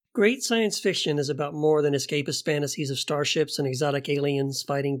Great science fiction is about more than escapist fantasies of starships and exotic aliens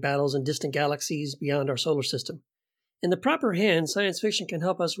fighting battles in distant galaxies beyond our solar system. In the proper hands, science fiction can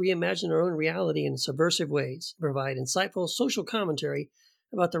help us reimagine our own reality in subversive ways, and provide insightful social commentary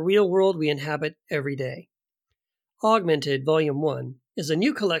about the real world we inhabit every day. Augmented, Volume 1, is a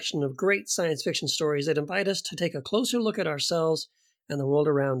new collection of great science fiction stories that invite us to take a closer look at ourselves and the world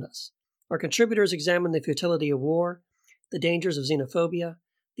around us. Our contributors examine the futility of war, the dangers of xenophobia,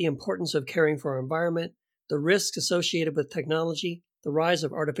 the importance of caring for our environment, the risks associated with technology, the rise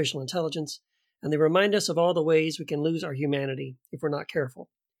of artificial intelligence, and they remind us of all the ways we can lose our humanity if we're not careful.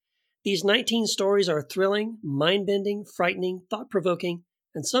 These 19 stories are thrilling, mind-bending, frightening, thought-provoking,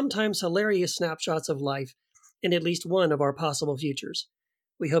 and sometimes hilarious snapshots of life in at least one of our possible futures.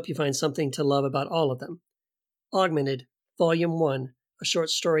 We hope you find something to love about all of them. Augmented, Volume 1, a short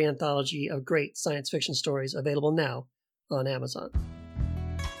story anthology of great science fiction stories available now on Amazon.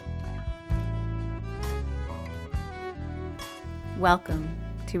 Welcome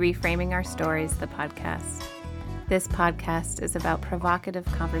to Reframing Our Stories, the podcast. This podcast is about provocative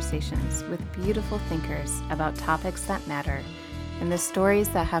conversations with beautiful thinkers about topics that matter and the stories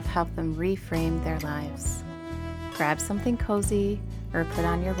that have helped them reframe their lives. Grab something cozy or put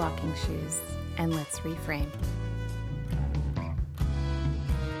on your walking shoes and let's reframe.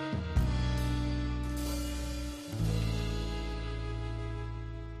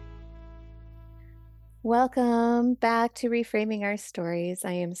 Welcome back to Reframing Our Stories.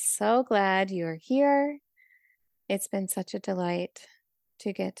 I am so glad you're here. It's been such a delight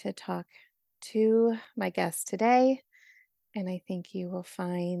to get to talk to my guests today, and I think you will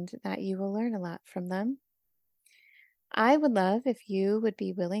find that you will learn a lot from them. I would love if you would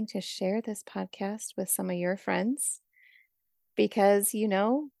be willing to share this podcast with some of your friends, because,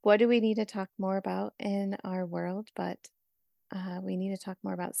 what do we need to talk more about in our world? But we need to talk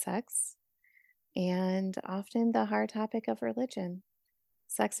more about sex. And often the hard topic of religion.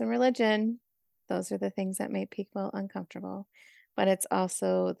 Sex and religion, those are the things that make people uncomfortable. But it's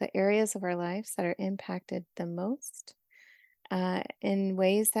also the areas of our lives that are impacted the most in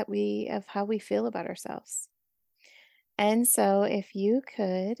ways that of how we feel about ourselves. And so if you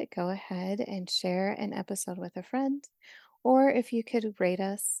could go ahead and share an episode with a friend, or if you could rate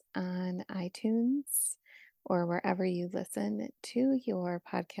us on iTunes or wherever you listen to your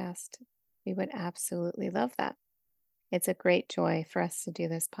podcast, we would absolutely love that. It's a great joy for us to do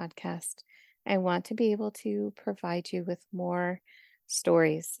this podcast. I want to be able to provide you with more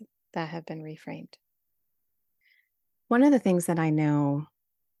stories that have been reframed. One of the things that I know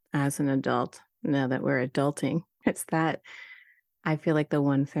as an adult, now that we're adulting, it's that I feel like the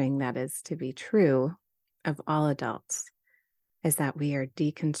one thing that is to be true of all adults is that we are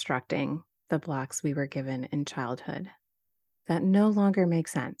deconstructing the blocks we were given in childhood that no longer make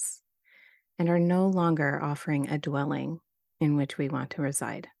sense and are no longer offering a dwelling in which we want to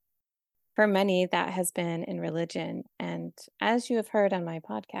reside. For many, that has been in religion, and as you have heard on my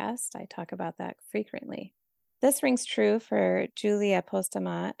podcast, I talk about that frequently. This rings true for Julia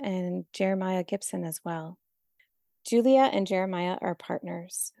Postema and Jeremiah Gibson as well. Julia and Jeremiah are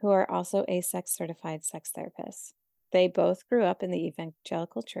partners who are also ASEX certified sex therapists. They both grew up in the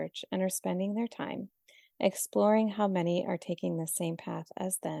evangelical church and are spending their time exploring how many are taking the same path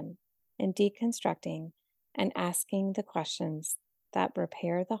as them in deconstructing and asking the questions that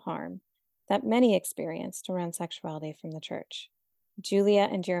repair the harm that many experienced around sexuality from the church. Julia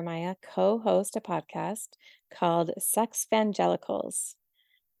and Jeremiah co-host a podcast called Sexvangelicals.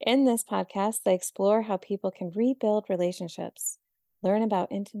 In this podcast, they explore how people can rebuild relationships, learn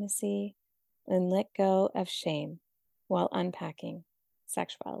about intimacy, and let go of shame while unpacking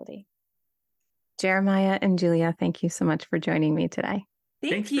sexuality. Jeremiah and Julia, thank you so much for joining me today.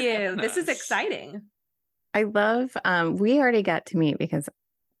 Thank you. This is exciting. I love, we already got to meet because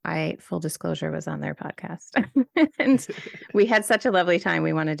full disclosure, was on their podcast. And we had such a lovely time.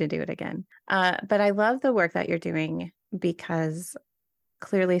 We wanted to do it again. But I love the work that you're doing because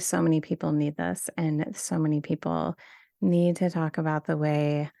clearly so many people need this, and so many people need to talk about the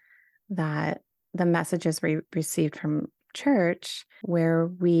way that the messages we received from church, where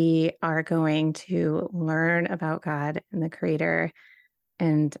we are going to learn about God and the Creator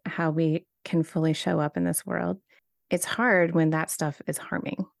and how we can fully show up in this world. It's hard when that stuff is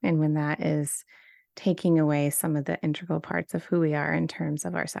harming and when that is taking away some of the integral parts of who we are in terms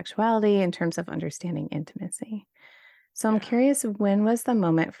of our sexuality, in terms of understanding intimacy. So I'm curious, when was the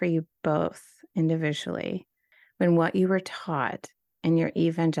moment for you both individually when what you were taught in your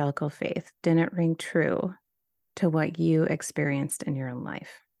evangelical faith didn't ring true to what you experienced in your own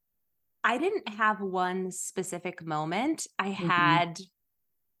life? I didn't have one specific moment. I had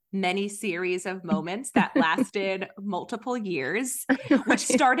many series of moments that lasted multiple years, which Right.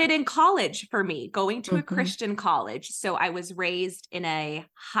 started in college for me, going to a Mhm. Christian college. So I was raised in a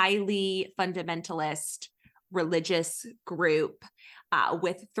highly fundamentalist religious group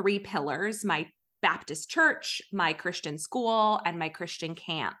with three pillars: my Baptist church, my Christian school, and my Christian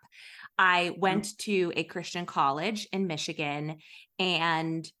camp. I went to a Christian college in Michigan,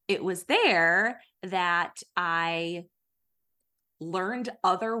 and it was there that I learned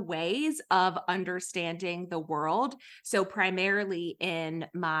other ways of understanding the world. So, primarily in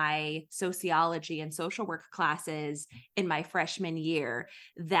my sociology and social work classes in my freshman year,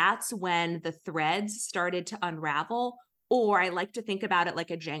 that's when the threads started to unravel. Or I like to think about it like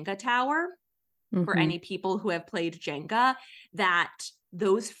a Jenga tower for Mhm. any people who have played Jenga, that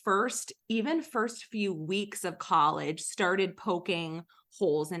those even first few weeks of college started poking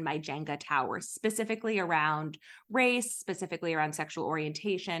holes in my Jenga tower, specifically around race, specifically around sexual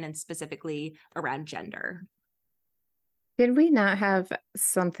orientation, and specifically around gender. Did we not have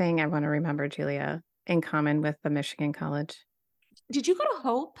something, I want to remember, Julia, in common with the Michigan college? Did you go to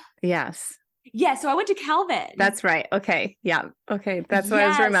Hope? Yes, Yeah, so I went to Calvin. that's right. Okay. Yeah. Okay. That's what I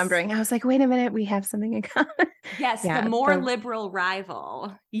was Yes. remembering. I was like, wait a minute, we have something in common. Yes, the Yeah. more liberal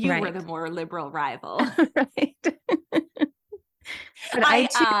rival. You were Right. the more liberal rival. Right. But I I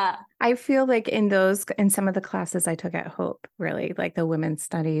too, I feel like in some of the classes I took at Hope, really, like the women's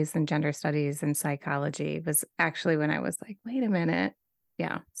studies and gender studies and psychology was actually when I was like, wait a minute.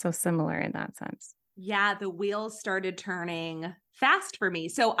 Yeah. So similar in that sense. Yeah, the wheels started turning fast for me.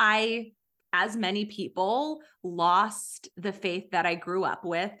 So I, as many people, lost the faith that I grew up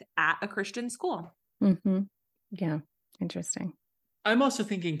with at a Christian school. Mm-hmm. Yeah. Interesting. I'm also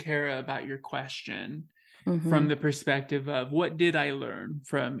thinking, Kara, about your question Mm-hmm. from the perspective of what did I learn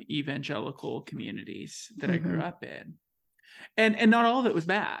from evangelical communities that I grew Mm-hmm. up in? And not all of it was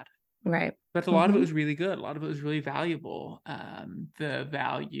bad, Right. but a lot of it Mhm. was really good. A lot of it was really valuable. The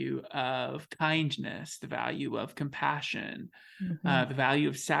value of kindness, the value of compassion, Mhm. the value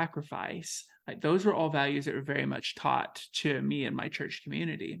of sacrifice. Like, those were all values that were very much taught to me in my church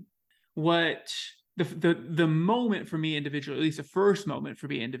community. What the moment for me individually, at least the first moment for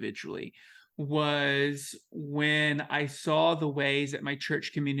me individually, was when I saw the ways that my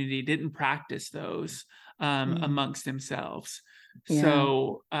church community didn't practice those Mm. amongst themselves. Yeah.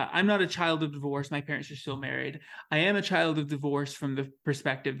 So I'm not a child of divorce. My parents are still married. I am a child of divorce from the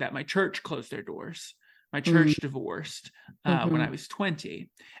perspective that my church closed their doors. My church divorced when I Mhm. was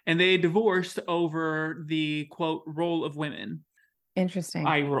 20, and they divorced over the, quote, role of women. Interesting.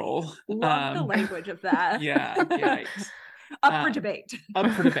 I roll. Love the language of that. Yeah, yikes. Up for debate.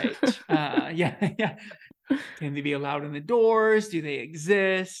 Up for debate. Yeah. Can they be allowed in the doors? Do they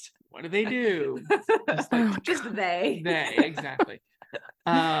exist? What do they do? Just like Oh, Just God. they. exactly.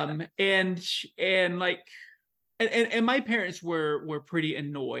 And like, and my parents were pretty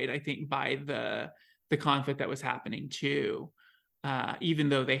annoyed, I think, by the conflict that was happening too. Even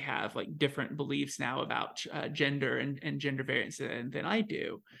though they have like different beliefs now about gender and gender variance than I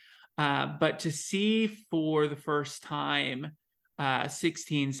do. But to see for the first time,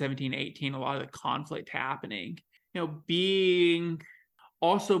 16, 17, 18, a lot of the conflict happening, being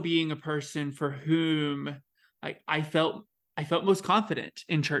a person for whom I felt most confident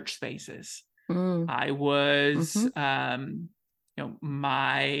in church spaces. Mm. I was, I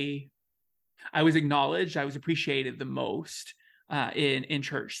was acknowledged, I was appreciated the most in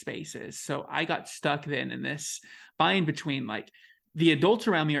church spaces. So I got stuck then in this bind between, like, the adults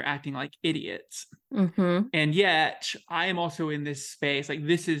around me are acting like idiots, Mhm. and yet I am also in this space. Like,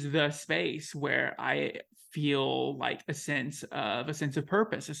 this is the space where I feel like a sense of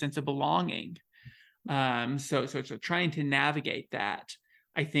purpose, a sense of belonging. So trying to navigate that,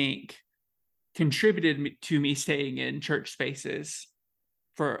 I think, contributed to me staying in church spaces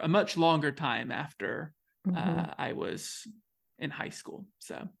for a much longer time after Mhm. I was in high school.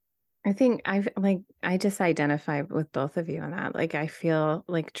 So I think I just identify with both of you on that. Like, I feel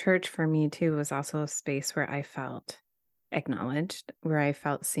like church for me too was also a space where I felt acknowledged, where I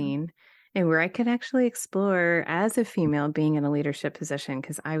felt seen, and where I could actually explore as a female being in a leadership position,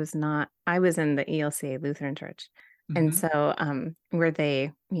 because I was in the ELCA Lutheran Church. And so where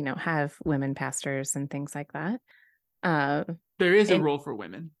they, have women pastors and things like that. Uh, there is a and role for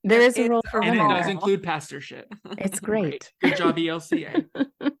women, there There is a is role a for and it women does there. include pastorship. It's Right. great. Good job, ELCA.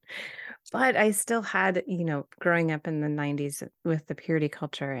 But I still had, growing up in the 90s with the purity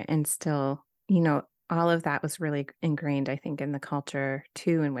culture, and still, all of that was really ingrained, I think, in the culture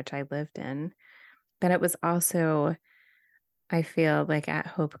too, in which I lived in. But it was also, I feel like at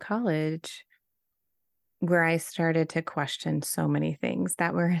Hope College, where I started to question so many things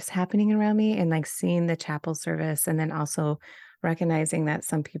that were happening around me, and like seeing the chapel service, and then also recognizing that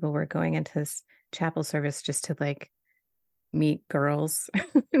some people were going into this chapel service just to like meet girls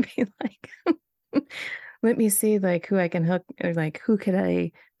and be like, let me see like who I can hook, or like who could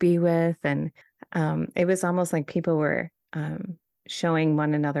I be with. And it was almost like people were showing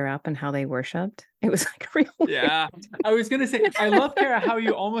one another up and how they worshiped. It was like real weird. Yeah. I was gonna say, I love, Kara, how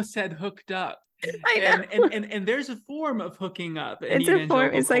you almost said hooked up. I know. And there's a form of hooking up in It's a form,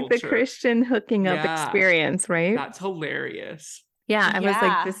 evangelical it's like the culture. Christian hooking up Yeah. experience, right? That's hilarious. Yeah, I was like,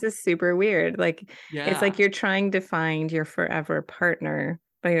 Yeah. this is super weird. Like, Yeah. it's like you're trying to find your forever partner,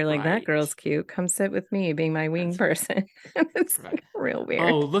 but you're like, that Right. girl's cute. Come sit with me, being my wing That's person. And it's right. like real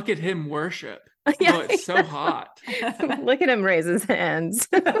weird. Oh, look at him worship. Yeah, Oh, it's so hot. look at him raise his hands.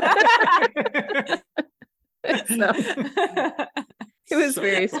 So it was So-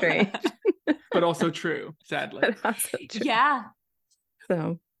 very strange, but also true, sadly. but also true. Yeah.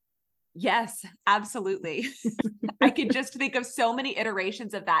 So Yes, absolutely. I could just think of so many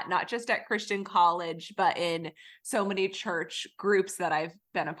iterations of that, not just at Christian college, but in so many church groups that I've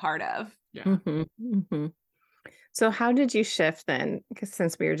been a part of. Yeah. mhm, mhm. So how did you shift then? Because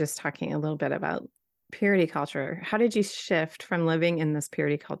since we were just talking a little bit about purity culture, how did you shift from living in this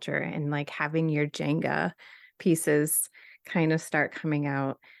purity culture and like having your Jenga pieces kind of start coming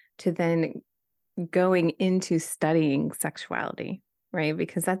out to then going into studying sexuality, right?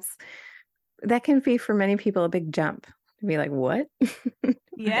 Because that can be for many people a big jump to be like, what?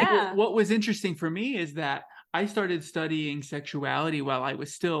 Yeah. What was interesting for me is that I started studying sexuality while I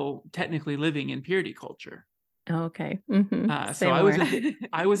was still technically living in purity culture. Okay. So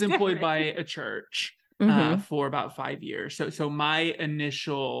I was employed by a church Mhm. for about 5 years. So my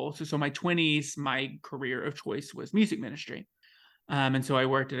 20s, my career of choice was music ministry. And so I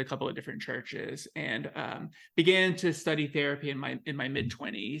worked at a couple of different churches and began to study therapy in my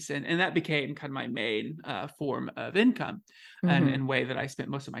mid-20s, and that became kind of my main form of income and way that I spent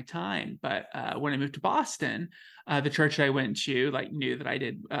most of my time. But when I moved to Boston, the church I went to knew that I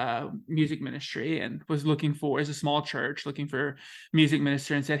did music ministry and was looking for, as a small church, looking for music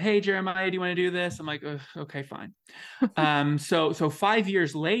minister, and said, "Hey, Jeremiah, do you want to do this?" I'm like, "Okay, fine." So 5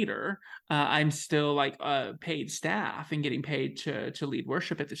 years later, I'm still like paid staff and getting paid to lead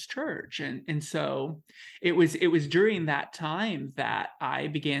worship at this church, and so it was during that time that I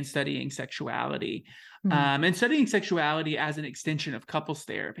began studying sexuality, and studying sexuality as an extension of couples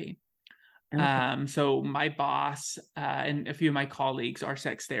therapy. Okay. So my boss and a few of my colleagues are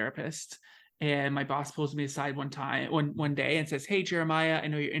sex therapists. And my boss pulls me aside one day and says, "Hey, Jeremiah, I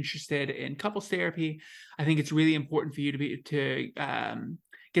know you're interested in couples therapy. I think it's really important for you to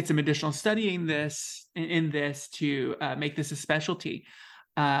get some additional study in this to make this a specialty.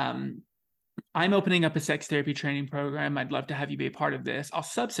 I'm opening up a sex therapy training program. I'd love to have you be a part of this. I'll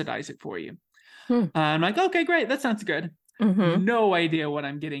subsidize it for you." I'm like, "Okay, great. That sounds good." No idea what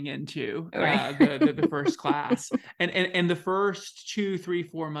I'm getting into Right. the first class, and the first 2, 3,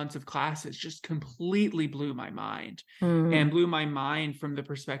 4 months of classes just completely blew my mind, and blew my mind from the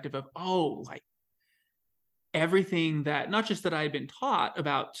perspective of, like everything that, not just that I had been taught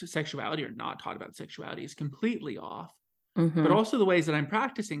about sexuality or not taught about sexuality, is completely off, but also the ways that I'm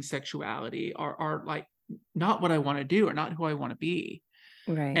practicing sexuality are like not what I want to do or not who I want to be.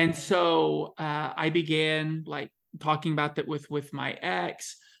 Right. And so I began like talking about that with my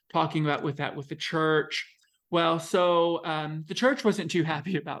ex, talking about with the church. Well, so the church wasn't too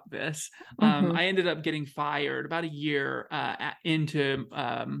happy about this. I ended up getting fired about a year into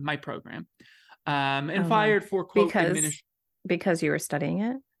my program, and fired for quote Because you were studying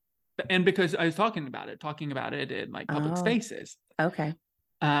it? and because I was talking about it in like public spaces. Okay.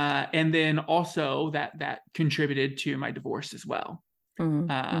 And then also that contributed to my divorce as well.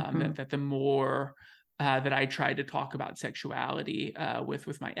 That the more that I tried to talk about sexuality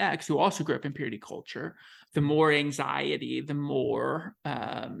with my ex, who also grew up in purity culture, the more anxiety, the more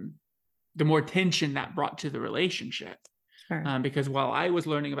tension that brought to the relationship. Sure. Because while I was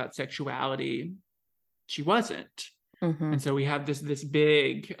learning about sexuality, she wasn't. And so we have this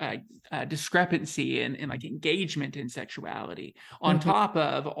big discrepancy in like engagement in sexuality, on top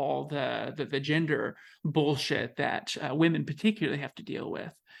of all the gender bullshit that women particularly have to deal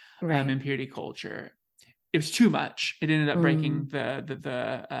with in purity culture. It was too much. It ended up breaking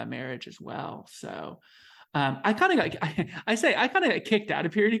the marriage as well. So I kind of got kicked out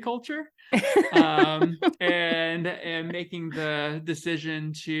of purity culture, and making the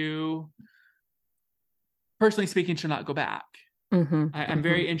decision to, personally speaking, to not go back. I'm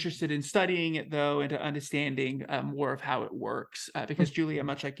very interested in studying it, though, and to understanding more of how it works. Because Julia,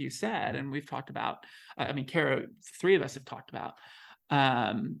 much like you said, and we've talked about, I mean, Kara, three of us have talked about,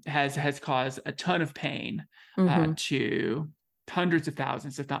 has caused a ton of pain to hundreds of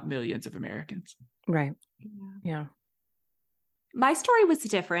thousands, if not millions, of Americans. Right. Yeah. My story was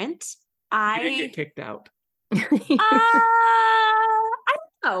different. You didn't get kicked out. I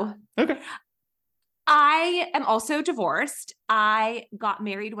don't know. Okay. I am also divorced. I got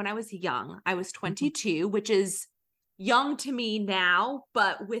married when I was young. I was 22, which is young to me now,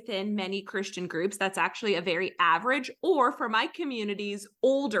 but within many Christian groups, that's actually a very average, or for my community's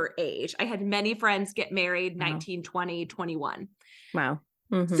older age. I had many friends get married 19, 20, 21. Wow.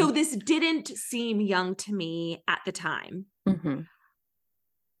 So this didn't seem young to me at the time.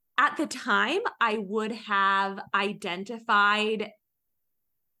 At the time, I would have identified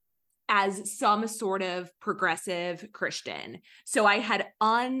as some sort of progressive Christian. So I had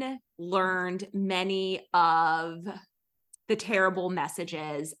unlearned many of the terrible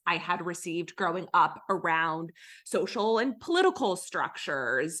messages I had received growing up around social and political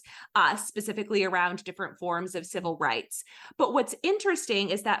structures, specifically around different forms of civil rights. But what's interesting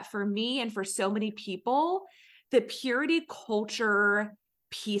is that for me and for so many people, the purity culture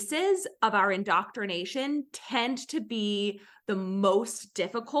pieces of our indoctrination tend to be the most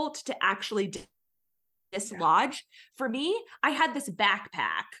difficult to actually dislodge. For me, I had this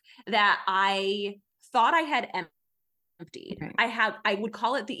backpack that I thought I had emptied. I would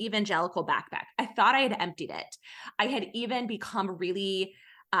call it the evangelical backpack. I thought I had emptied it. I had even become really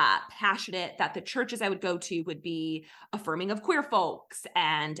passionate that the churches I would go to would be affirming of queer folks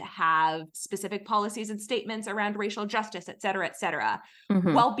and have specific policies and statements around racial justice, et cetera,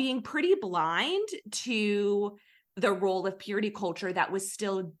 while being pretty blind to the role of purity culture that was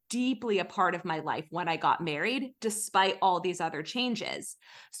still deeply a part of my life when I got married, despite all these other changes.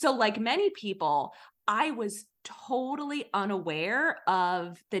 So like many people, I was totally unaware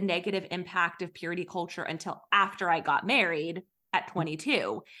of the negative impact of purity culture until after I got married at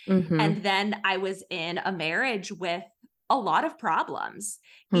 22. And then I was in a marriage with a lot of problems,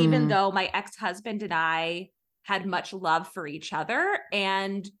 even though my ex-husband and I had much love for each other,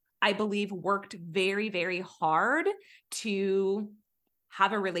 and I believe worked very, very hard to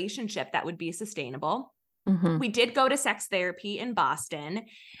have a relationship that would be sustainable. We did go to sex therapy in Boston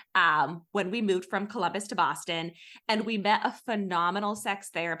when we moved from Columbus to Boston, and we met a phenomenal sex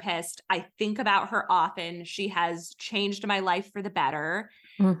therapist. I think about her often. She has changed my life for the better.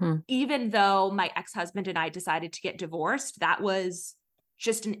 Even though my ex-husband and I decided to get divorced, that was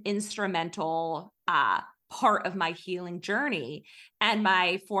just an instrumental part of my healing journey. And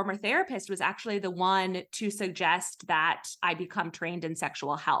my former therapist was actually the one to suggest that I become trained in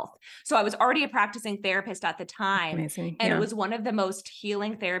sexual health. So I was already a practicing therapist at the time. Amazing. And it was one of the most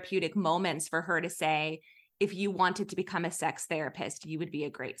healing therapeutic moments for her to say, if you wanted to become a sex therapist, you would be a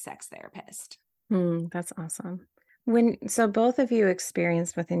great sex therapist. That's awesome. So both of you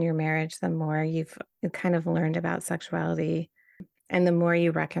experienced within your marriage, the more you've kind of learned about sexuality, and the more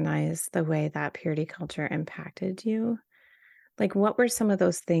you recognize the way that purity culture impacted you, like what were some of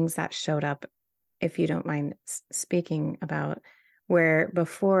those things that showed up, if you don't mind speaking about, where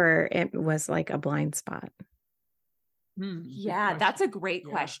before it was like a blind spot? Yeah, that's a great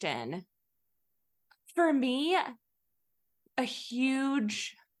question. For me, a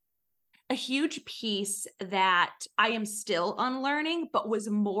huge piece that I am still unlearning, but was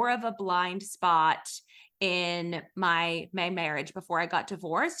more of a blind spot in my marriage before I got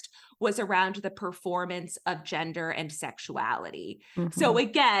divorced, was around the performance of gender and sexuality. So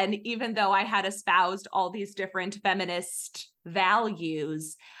again, even though I had espoused all these different feminist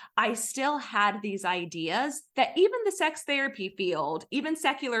values, I still had these ideas that even the sex therapy field, even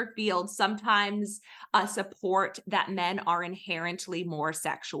secular fields, sometimes support that men are inherently more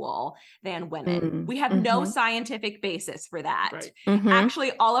sexual than women. We have no scientific basis for that.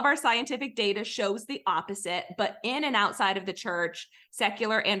 Actually, all of our scientific data shows the opposite, but in and outside of the church,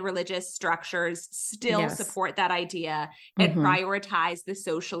 secular and religious structures still support that idea and prioritize the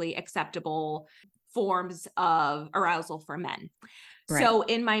socially acceptable forms of arousal for men. So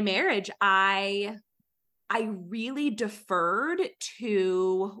in my marriage, I really deferred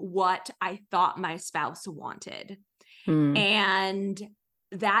to what I thought my spouse wanted. And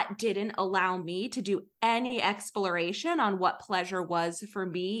that didn't allow me to do any exploration on what pleasure was for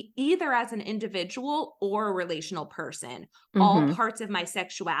me, either as an individual or a relational person. All parts of my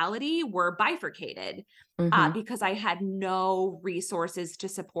sexuality were bifurcated because I had no resources to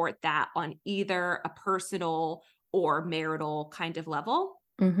support that on either a personal or marital kind of level.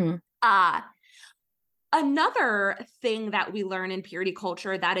 Another thing that we learn in purity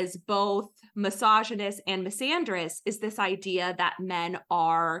culture that is both misogynist and misandrous is this idea that men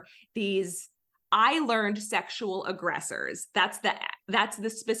are these I learned sexual aggressors. That's the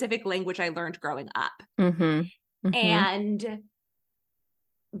specific language I learned growing up. And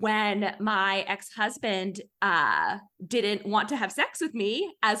when my ex-husband didn't want to have sex with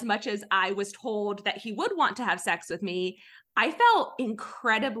me as much as I was told that he would want to have sex with me, I felt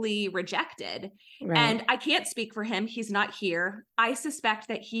incredibly rejected. Right. And I can't speak for him. He's not here. I suspect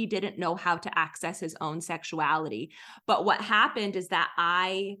that he didn't know how to access his own sexuality. But what happened is that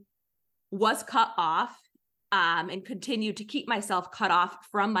I was cut off and continued to keep myself cut off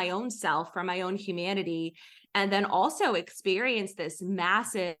from my own self, from my own humanity, and then also experienced this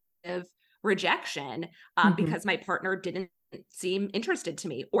massive rejection because my partner didn't seem interested to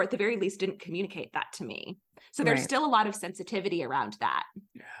me, or at the very least didn't communicate that to me. So there's still a lot of sensitivity around that.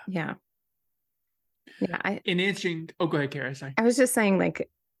 Yeah. In answering, go ahead, Kara. Sorry. I was just saying, like,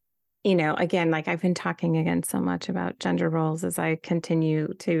 you know, again, like I've been talking again so much about gender roles as I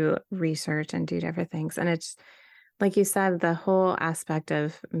continue to research and do different things. And it's like you said, the whole aspect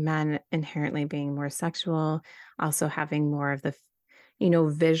of men inherently being more sexual, also having more of the, you know,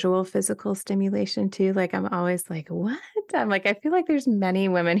 visual physical stimulation too. Like I'm always like, what? I'm like, I feel like there's many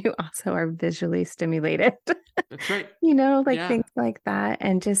women who also are visually stimulated. That's right. You know, like things like that.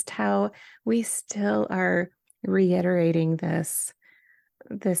 And just how we still are reiterating this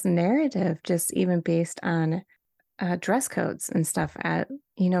narrative, just even based on dress codes and stuff at,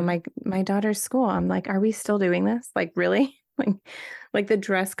 you know, my daughter's school. I'm like, are we still doing this? Like, really? like the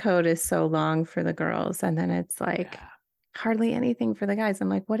dress code is so long for the girls, and then it's like hardly anything for the guys. I'm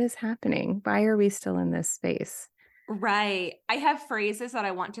like, what is happening? Why are we still in this space? Right. I have phrases that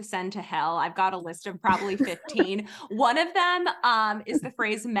I want to send to hell. I've got a list of probably 15. One of them is the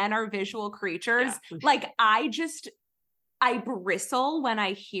phrase men are visual creatures. Yeah, like I bristle when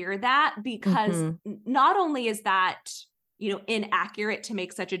I hear that, because not only is that, you know, inaccurate to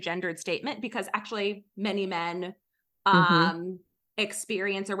make such a gendered statement, because actually many men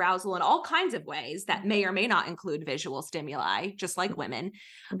experience arousal in all kinds of ways that may or may not include visual stimuli, just like women.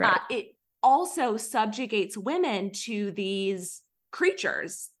 Right. It also subjugates women to these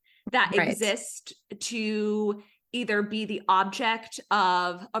creatures that exist to either be the object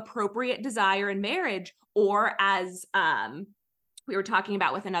of appropriate desire in marriage, or as we were talking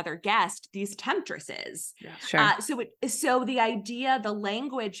about with another guest, these temptresses. So the idea, the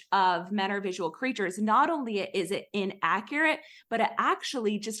language of men are visual creatures, not only is it inaccurate, but it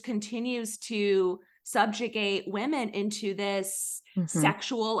actually just continues to subjugate women into this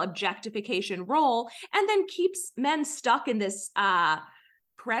sexual objectification role, and then keeps men stuck in this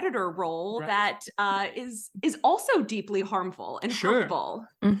predator role that is also deeply harmful and hurtful.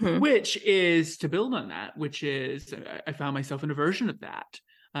 Which is, to build on that, which is, I found myself in a version of that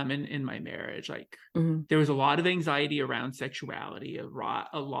in my marriage. Like there was a lot of anxiety around sexuality,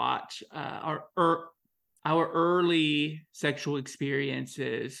 our early sexual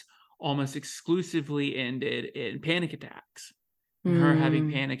experiences almost exclusively ended in panic attacks. Her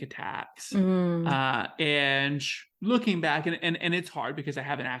having panic attacks. And looking back, and it's hard because I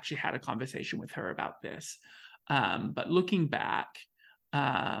haven't actually had a conversation with her about this. But looking back,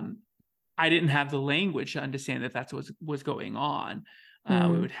 I didn't have the language to understand that that's what was going on.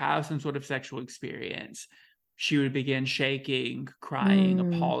 We would have some sort of sexual experience. She would begin shaking, crying,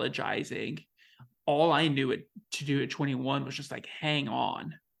 apologizing. All I knew to do at 21 was just like, hang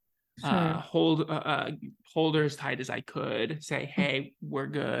on. Hold her as tight as I could, say, hey, we're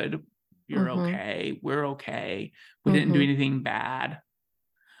good, you're okay, we're okay, we didn't do anything bad,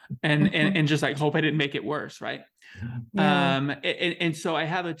 and just like hope I didn't make it worse, right? And so I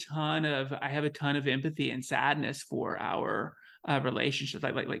have a ton of empathy and sadness for our relationships.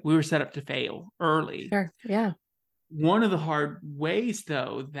 Like we were set up to fail early. One of the hard ways,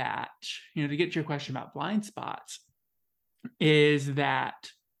 though, that, you know, to get to your question about blind spots, is that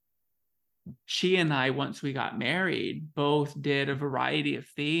she and I, once we got married, both did a variety of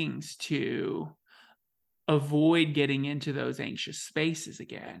things to avoid getting into those anxious spaces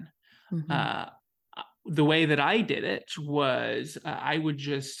again. The way that I did it was I would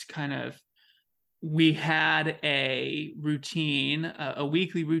just we had a routine, a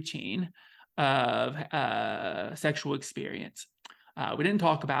weekly routine of sexual experience. We didn't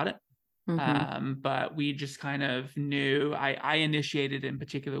talk about it. But we just kind of knew. I initiated in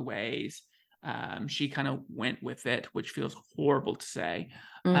particular ways. She kind of went with it, which feels horrible to say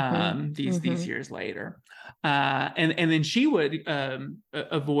these years later. And then she would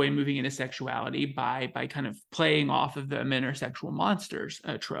avoid moving into sexuality by kind of playing off of the men are sexual monsters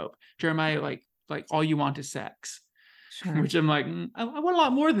trope. Jeremiah, like like all you want is sex. Sure. Which I'm like, I want a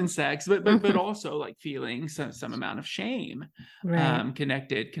lot more than sex, but also like feeling some amount of shame, Right.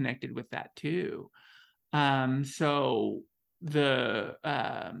 connected with that too. So the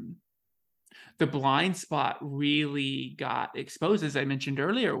blind spot really got exposed, as I mentioned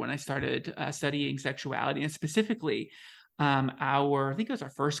earlier, when I started studying sexuality, and specifically I think it was our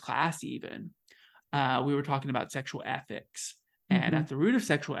first class even. We were talking about sexual ethics, and at the root of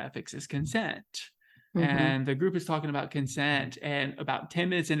sexual ethics is consent. And the group is talking about consent, and about 10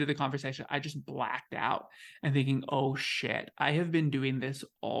 minutes into the conversation, I just blacked out and thinking, oh shit, I have been doing this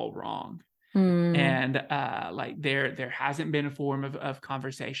all wrong. And like there hasn't been a form of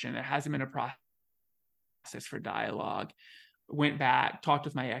conversation. There hasn't been a process for dialogue. Went back, talked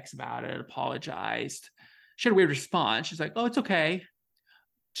with my ex about it, apologized. She had a weird response. She's like, oh, it's okay.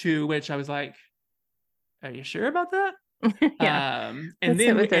 To which I was like, are you sure about that? Yeah. And Let's then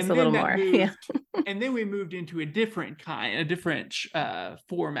sit with this a little more. Yeah. and then we moved into a different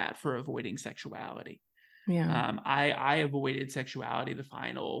format for avoiding sexuality. Yeah. I avoided sexuality the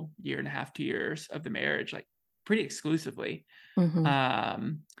final 1.5 to 2 years of the marriage, like pretty exclusively.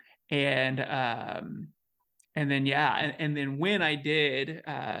 And then and then when I did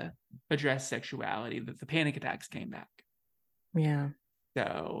address sexuality, the panic attacks came back. Yeah.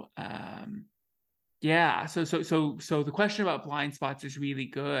 So yeah, so the question about blind spots is really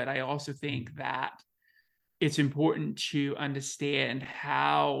good. I also think that it's important to understand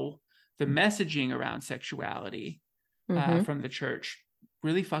how the messaging around sexuality from the church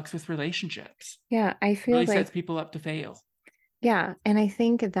really fucks with relationships. Yeah, I feel Really like sets people up to fail. Yeah, and I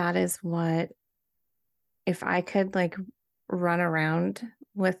think that is what, if I could like run around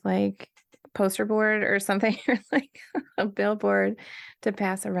with like poster board or something, or like a billboard to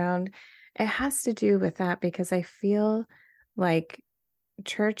pass around, it has to do with that, because I feel like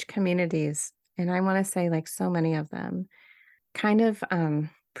church communities, and I want to say like so many of them, kind of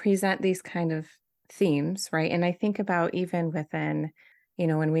present these kind of themes, right? And I think about even within,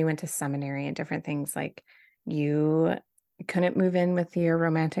 when we went to seminary and different things, like you couldn't move in with your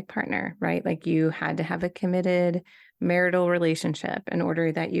romantic partner, right? Like you had to have a committed marital relationship in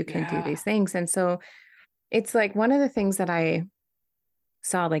order that you can do these things. And so it's like one of the things that I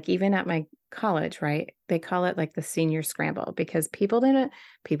saw, like even at my college, right? They call it like the senior scramble, because people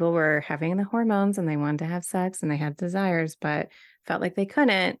were having the hormones and they wanted to have sex and they had desires, but felt like they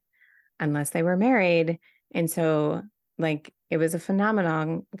couldn't unless they were married. And so like it was a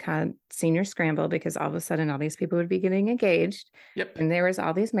phenomenon called senior scramble, because all of a sudden all these people would be getting engaged. Yep. And there was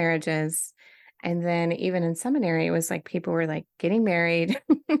all these marriages. And then even in seminary, it was like people were like getting married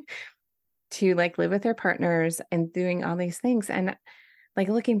to like live with their partners and doing all these things. And like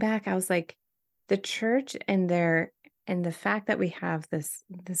looking back, I was like, the church and the fact that we have this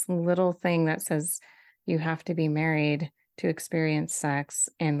little thing that says you have to be married to experience sex,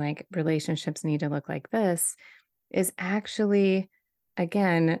 and like relationships need to look like this, is actually,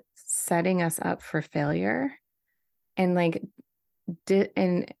 again, setting us up for failure, and like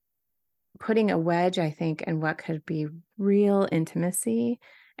and putting a wedge, I think, in what could be real intimacy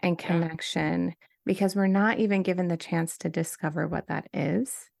and connection, because we're not even given the chance to discover what that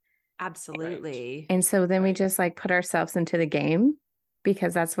is. Absolutely. And so then we just like put ourselves into the game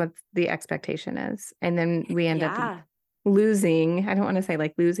because that's what the expectation is. And then we end up losing. I don't want to say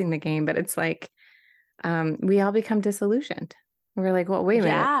like losing the game, but it's like we all become disillusioned. We're like, well, wait a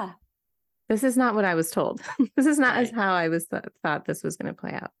minute. This is not what I was told. This is not as how I was thought this was going to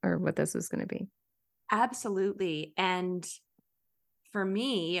play out, or what this was going to be. Absolutely. And for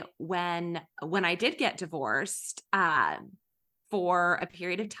me, when I did get divorced, for a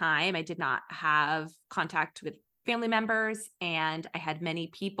period of time, I did not have contact with family members, and I had many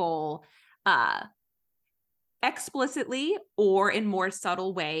people explicitly or in more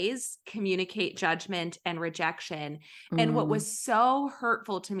subtle ways communicate judgment and rejection. And what was so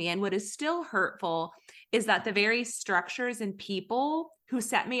hurtful to me, and what is still hurtful, is that the very structures and people who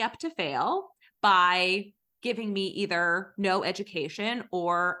set me up to fail by giving me either no education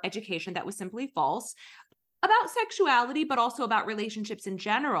or education that was simply false about sexuality, but also about relationships in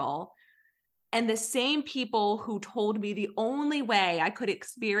general. And the same people who told me the only way I could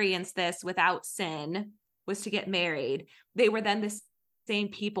experience this without sin was to get married, they were then the same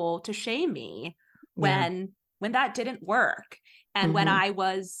people to shame me when that didn't work. And when I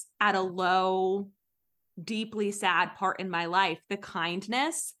was at a low, deeply sad part in my life, the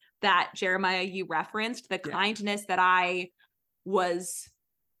kindness that Jeremiah, you referenced, the kindness that I was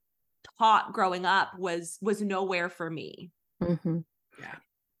taught growing up was nowhere for me. Yeah.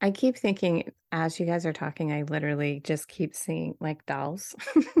 I keep thinking as you guys are talking, I literally just keep seeing like dolls.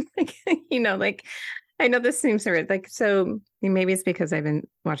 Like, like I know this seems weird. Like, so maybe it's because I've been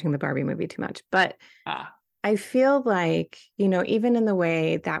watching the Barbie movie too much, but Ah, I feel like, even in the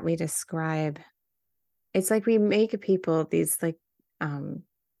way that we describe, it's like we make people these like,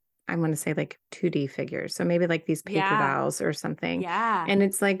 I want to say like 2D figures. So maybe like these paper Yeah. dolls or something. Yeah. And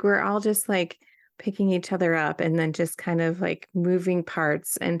it's like we're all just like picking each other up and then just kind of like moving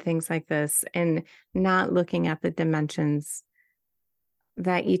parts and things like this and not looking at the dimensions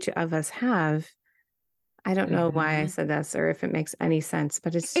that each of us have. I don't know why I mhm. said this or if it makes any sense,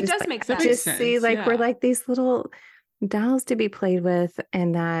 but it's It just does like make I sense. just Makes see sense, like we're yeah. like these little dolls to be played with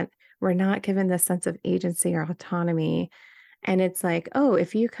and that we're not given this sense of agency or autonomy. And it's like, oh,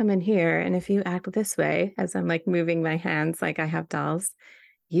 if you come in here and if you act this way, as I'm like moving my hands like I have dolls,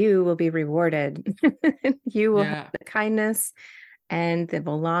 you will be rewarded. You will have Yeah. the kindness and the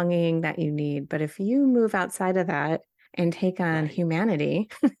belonging that you need. But if you move outside of that and take on Right. humanity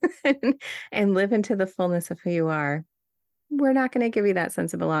and live into the fullness of who you are, we're not going to give you that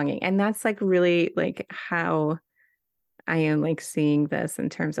sense of belonging. And that's like really like how I am like seeing this in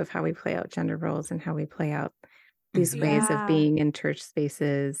terms of how we play out gender roles and how we play out these Mhm. ways of Yeah. being in church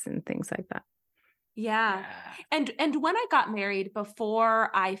spaces and things like that. Yeah. Yeah. And when I got married,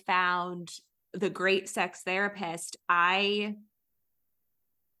 before I found the great sex therapist, I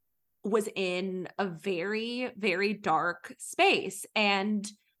was in a very, very dark space. And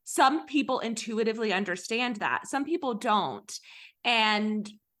some people intuitively understand that. Some people don't. And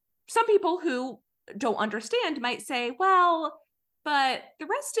some people who don't understand might say, well, but the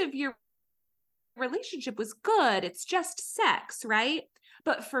rest of your relationship was good. It's just sex, right?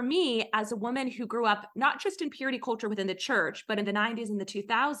 But for me, as a woman who grew up not just in purity culture within the church, but in the 90s and the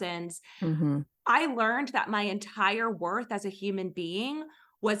 2000s, Mm-hmm. I learned that my entire worth as a human being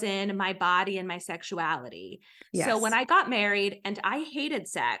was in my body and my sexuality. So when Yes. I got married and I hated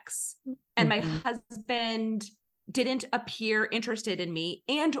sex and my Mm-hmm. husband didn't appear interested in me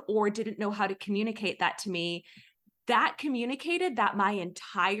and or didn't know how to communicate that to me, that communicated that my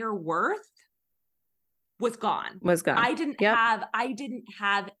entire worth was gone. Was gone. I didn't Yep. have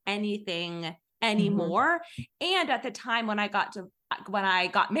anything Mm-hmm. anymore. And at the time when I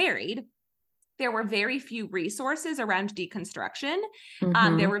got married, there were very few resources around deconstruction.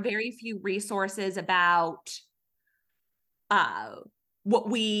 Mm-hmm. There were very few resources about what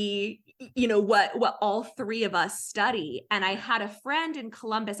what all three of us study. And I had a friend in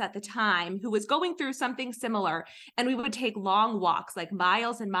Columbus at the time who was going through something similar, and we would take long walks, like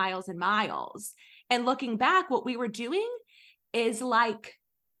miles and miles and miles. And looking back, what we were doing is like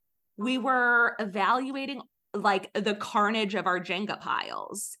we were evaluating like the carnage of our Jenga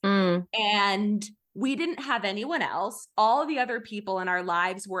piles. Mm. And we didn't have anyone else. All the other people in our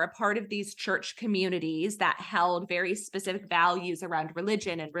lives were a part of these church communities that held very specific values around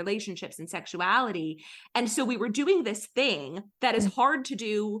religion and relationships and sexuality. And so we were doing this thing that is hard to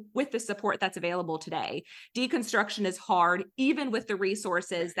do with the support that's available today. Deconstruction is hard, even with the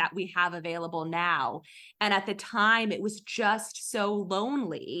resources that we have available now. And at the time, it was just so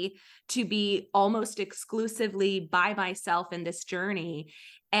lonely to be almost exclusively by myself in this journey.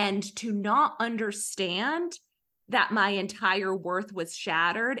 And to not understand that my entire worth was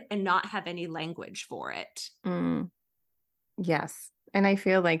shattered and not have any language for it. Mm. Yes. And I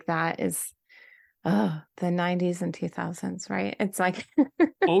feel like that is the 90s and 2000s, right? It's like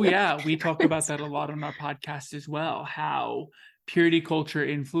Oh yeah, we talk about that a lot on our podcast as well, how purity culture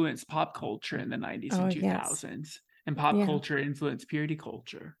influenced pop culture in the 90s oh and yes. 2000s, and pop Yeah. culture influenced purity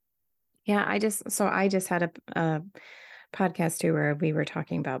culture. Yeah. I just had a podcast too where we were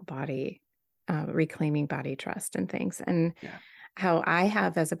talking about body, reclaiming body trust and things, and Yeah. how I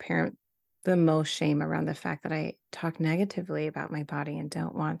have as a parent the most shame around the fact that I talk negatively about my body and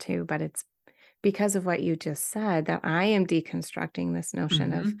don't want to, but it's because of what you just said that I am deconstructing this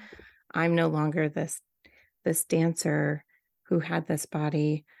notion of Mhm. I'm no longer this dancer who had this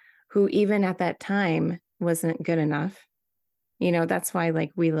body, who even at that time wasn't good enough. That's why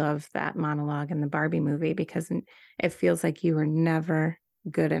like we love that monologue in the Barbie movie because it feels like you were never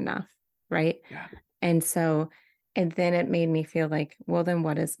good enough, right? Yeah. And so, and then it made me feel like, well, then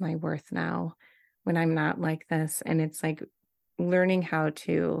what is my worth now when I'm not like this? And it's like learning how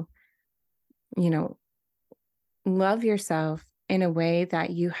to, you know, love yourself in a way that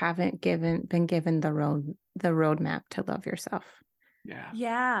you haven't been given the roadmap to love yourself. Yeah.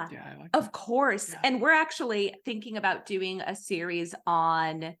 Yeah, Yeah, I like of that. course. Yeah. And we're actually thinking about doing a series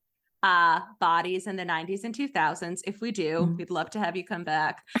on bodies in the 90s and 2000s. If we do, we'd love to have you come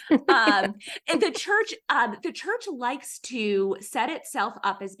back. And the church likes to set itself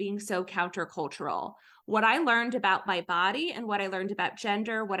up as being so countercultural. What I learned about my body and what I learned about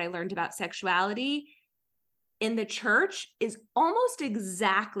gender, what I learned about sexuality in the church is almost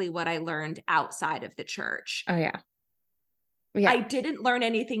exactly what I learned outside of the church. Oh, yeah. Yeah. I didn't learn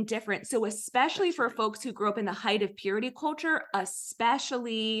anything different. So especially for folks who grew up in the height of purity culture,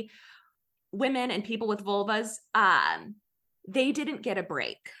 especially women and people with vulvas, they didn't get a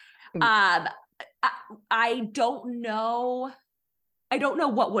break. I don't know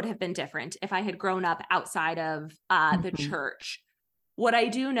what would have been different if I had grown up outside of the church. What I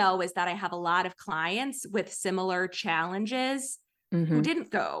do know is that I have a lot of clients with similar challenges who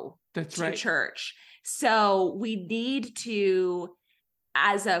didn't go to church. So we need to,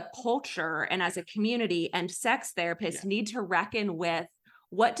 as a culture and as a community and sex therapists, need to reckon with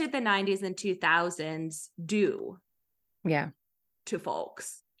what did the 90s and 2000s do to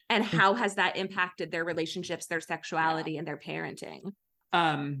folks? And how has that impacted their relationships, their sexuality, and their parenting?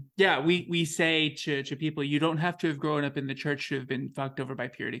 We say to people, you don't have to have grown up in the church to have been fucked over by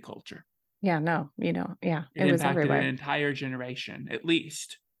purity culture. Yeah, no, it was impacted everywhere. An entire generation, at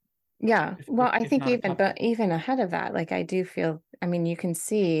least. Yeah. Well, I think even ahead of that, like I do feel, I mean, you can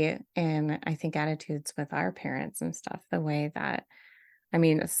see in, I think, attitudes with our parents and stuff, the way that, I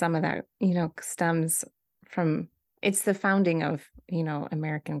mean, some of that, stems from, it's the founding of,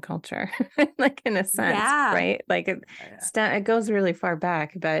 American culture, like in a sense, right? Like it goes really far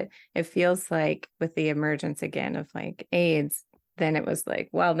back, but it feels like with the emergence again of like AIDS, then it was like,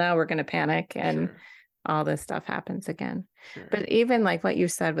 well, now we're going to panic and all this stuff happens again. But even like what you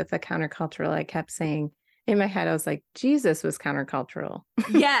said with the countercultural, I kept saying in my head, I was like, Jesus was countercultural.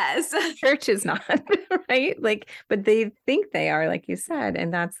 Yes. Church is not, right? Like, but they think they are, like you said.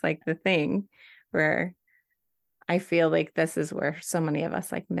 And that's like the thing where I feel like this is where so many of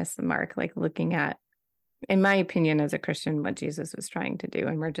us like miss the mark, like looking at, in my opinion, as a Christian, what Jesus was trying to do.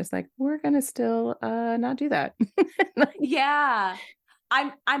 And we're just like, we're going to still not do that. Yeah.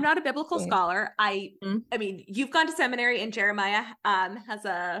 I'm not a biblical scholar. I mean, you've gone to seminary, and Jeremiah has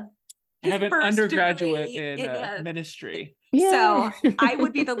I have an undergraduate in ministry. So I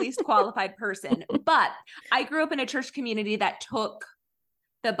would be the least qualified person. But I grew up in a church community that took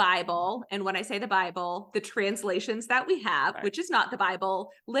the Bible, and when I say the Bible, the translations that we have, which is not the Bible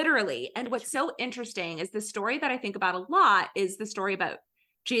literally. And what's so interesting is the story that I think about a lot is the story about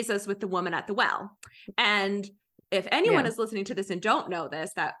Jesus with the woman at the well. And if anyone is listening to this and don't know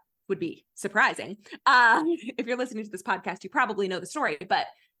this, that would be surprising. If you're listening to this podcast, you probably know the story, but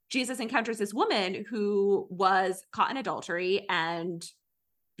Jesus encounters this woman who was caught in adultery and,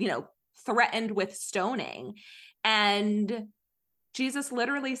 threatened with stoning. And Jesus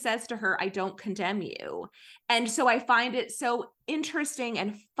literally says to her, I don't condemn you. And so I find it so interesting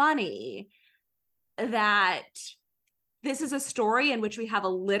and funny that this is a story in which we have a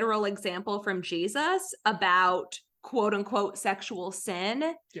literal example from Jesus about quote unquote sexual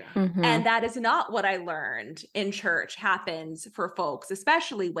sin. And that is not what I learned in church happens for folks,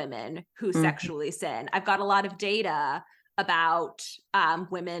 especially women who sexually sin. I've got a lot of data about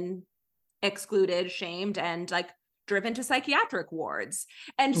women excluded, shamed, and like driven to psychiatric wards.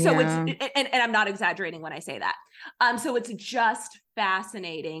 And so it's, and I'm not exaggerating when I say that. So it's just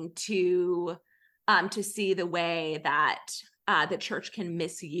fascinating to see the way that the church can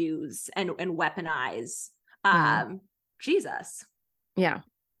misuse and weaponize Jesus. Yeah.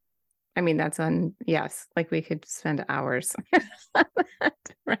 I mean, that's yes, like we could spend hours on that,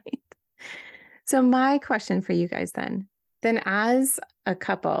 right? So my question for you guys then as a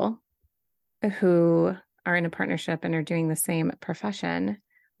couple who are in a partnership and are doing the same profession,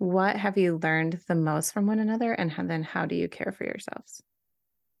 what have you learned the most from one another? And then how do you care for yourselves?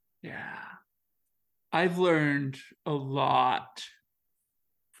 Yeah. I've learned a lot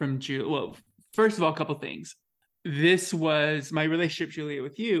from Julia. Well, first of all, a couple things. This was my relationship, Julia,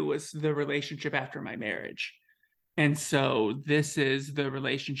 with you was the relationship after my marriage. And so this is the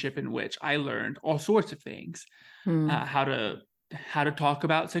relationship in which I learned all sorts of things, how to talk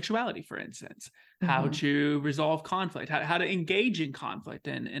about sexuality, for instance, how to resolve conflict, how to engage in conflict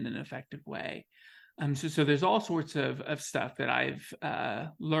in an effective way. So there's all sorts of stuff that I've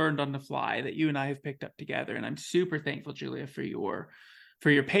learned on the fly that you and I have picked up together. And I'm super thankful, Julia, for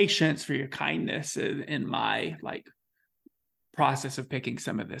your patience, for your kindness in my process of picking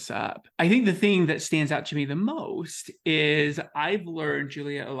some of this up. I think the thing that stands out to me the most is I've learned,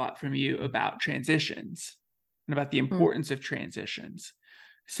 Julia, a lot from you about transitions and about the importance of transitions.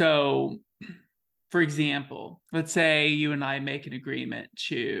 So for example, let's say you and I make an agreement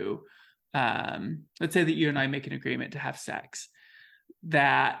to, let's say that you and I make an agreement to have sex,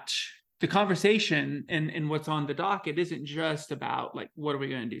 that the conversation and what's on the docket isn't just about like, what are we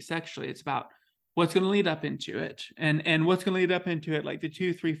going to do sexually? It's about what's going to lead up into it, and what's going to lead up into it, like the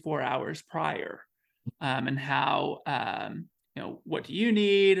 2, 3, 4 hours prior, and how, what do you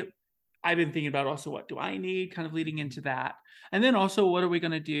need? I've been thinking about also, what do I need, kind of leading into that. And then also, what are we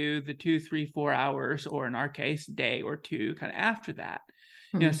going to do the 2, 3, 4 hours, or in our case, day or two, kind of after that,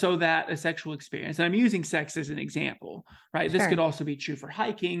 so that a sexual experience, and I'm using sex as an example, right? This could also be true for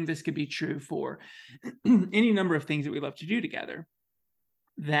hiking. This could be true for any number of things that we love to do together,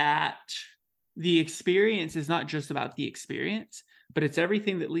 that the experience is not just about the experience, but it's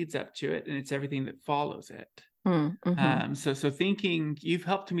everything that leads up to it, and it's everything that follows it. So thinking, you've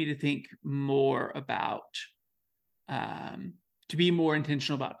helped me to think more about, to be more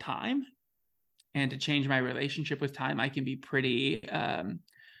intentional about time, and to change my relationship with time. I can be pretty,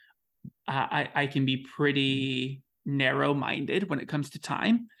 I can be pretty narrow-minded when it comes to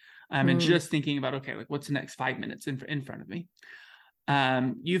time, and just thinking about, okay, like, what's the next 5 minutes in front of me?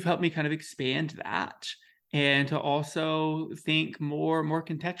 You've helped me kind of expand that, and to also think more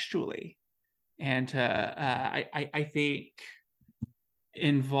contextually, and to I think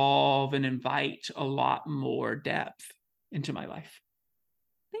involve and invite a lot more depth into my life.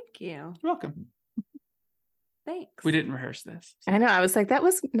 Thank you. You're welcome. Thanks. We didn't rehearse this. I know. I was like, that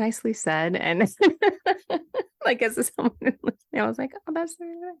was nicely said. And like, as someone listening, I was like, oh, that's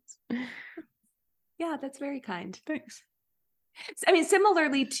very nice. Yeah, that's very kind. Thanks. I mean,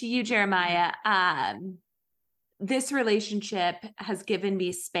 similarly to you, Jeremiah, this relationship has given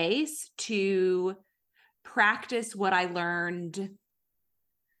me space to practice what I learned,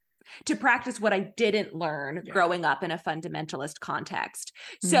 to practice what I didn't learn growing up in a fundamentalist context.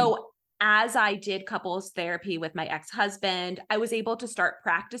 So as I did couples therapy with my ex-husband, I was able to start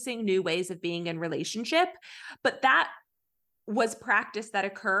practicing new ways of being in relationship. But that was practice that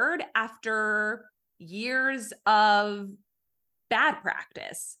occurred after years of bad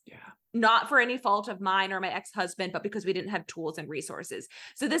practice. Yeah. Not for any fault of mine or my ex-husband, but because we didn't have tools and resources.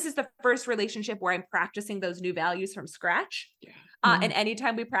 So this is the first relationship where I'm practicing those new values from scratch. Yeah. And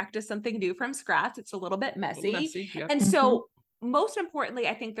anytime we practice something new from scratch, it's a little bit messy. Yep. And so most importantly,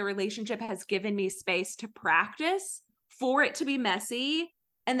 I think the relationship has given me space to practice for it to be messy,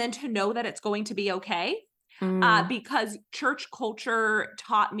 and then to know that it's going to be okay. Because church culture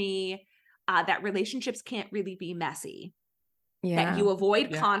taught me that relationships can't really be messy. That you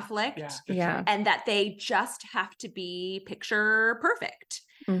avoid conflict, and that they just have to be picture perfect.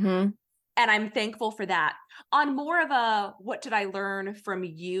 And I'm thankful for that. On more of a, what did I learn from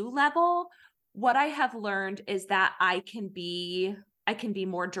you level, what I have learned is that I can be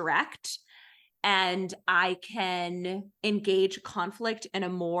more direct, and I can engage conflict in a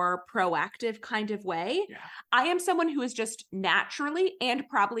more proactive kind of way. Yeah. I am someone who is just naturally, and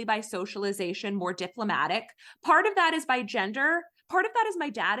probably by socialization, more diplomatic. Part of that is by gender. Part of that is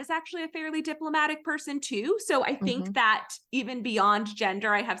my dad is actually a fairly diplomatic person too. So I think that even beyond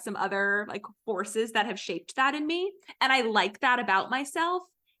gender, I have some other like forces that have shaped that in me. And I like that about myself.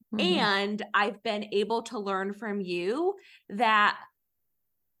 And I've been able to learn from you that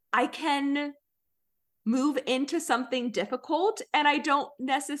I can move into something difficult, and I don't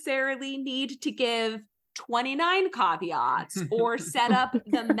necessarily need to give 29 caveats or set up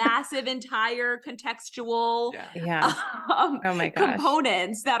the massive entire contextual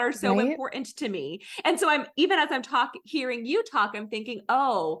components that are so important to me. And so I'm, even as I'm hearing you talk, I'm thinking,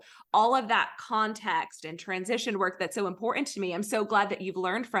 oh, all of that context and transition work that's so important to me. I'm so glad that you've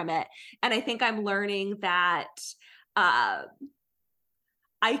learned from it. And I think I'm learning that I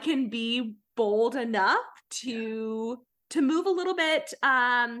can be bold enough to move a little bit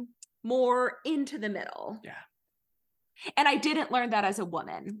more into the middle. Yeah. And I didn't learn that as a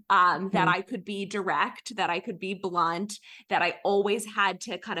woman, that I could be direct, that I could be blunt, that I always had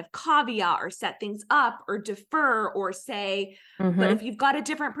to kind of caveat or set things up or defer or say, but if you've got a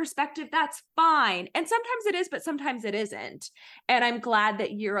different perspective, that's fine. And sometimes it is, but sometimes it isn't. And I'm glad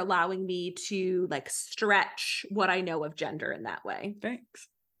that you're allowing me to like stretch what I know of gender in that way. Thanks.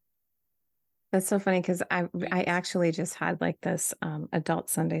 That's so funny because I actually just had like this adult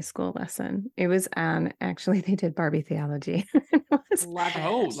Sunday school lesson. It was actually they did Barbie theology. Love it.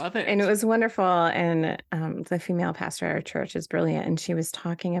 Oh, love it. And it was wonderful. And the female pastor at our church is brilliant. And she was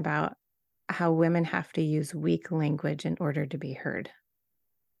talking about how women have to use weak language in order to be heard.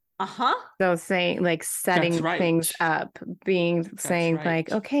 So saying like setting things up, saying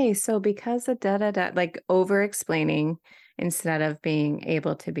like, okay, so because of like over explaining instead of being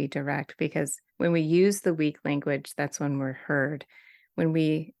able to be direct, because when we use the weak language, that's when we're heard. When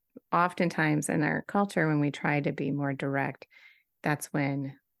we oftentimes in our culture, when we try to be more direct, that's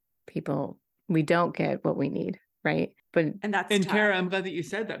when we don't get what we need, right? But And that's And tough. Tara, I'm glad that you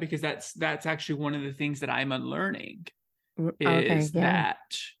said that, because that's actually one of the things that I'm unlearning okay, is yeah.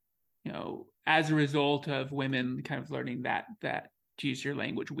 that, as a result of women kind of learning that to use your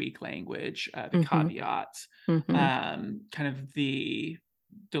language, weak language, the Mm-hmm. caveats, Mm-hmm. kind of the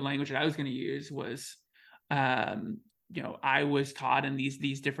language that I was going to use was, I was taught in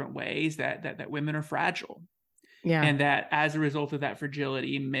these different ways that women are fragile. Yeah. And that as a result of that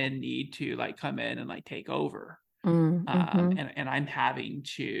fragility, men need to like come in and like take over. Mm-hmm. And I'm having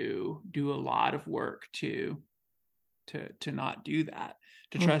to do a lot of work to not do that,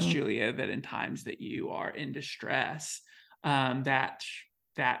 to trust, Mm-hmm. Julia, that in times that you are in distress, that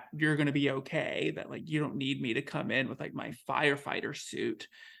you're going to be okay, that like you don't need me to come in with like my firefighter suit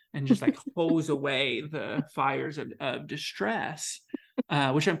and just like hose away the fires of distress,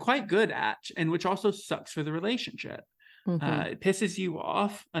 which I'm quite good at, and which also sucks for the relationship. Mm-hmm. It pisses you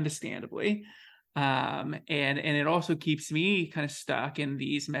off, understandably. And it also keeps me kind of stuck in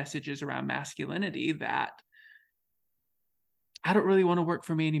these messages around masculinity that I don't really want to work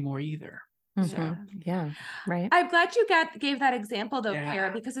for me anymore either. So Mm-hmm. Yeah. Right. I'm glad you gave that example though, Yeah.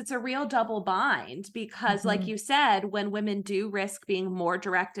 Kara, because it's a real double bind. Because like Mm-hmm. you said, when women do risk being more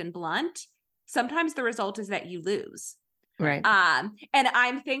direct and blunt, sometimes the result is that you lose. Right. And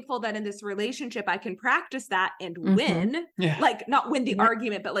I'm thankful that in this relationship, I can practice that and Mm-hmm. win, Yeah. like not win the Right.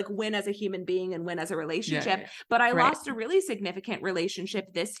 argument, but like win as a human being and win as a relationship. Yeah. But I Right. lost a really significant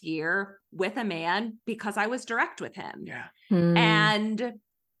relationship this year with a man because I was direct with him. Yeah. Mm. And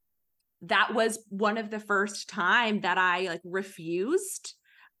that was one of the first time that I like refused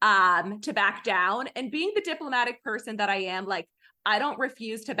to back down. And being the diplomatic person that I am, like I don't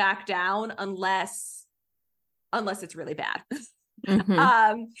refuse to back down unless it's really bad.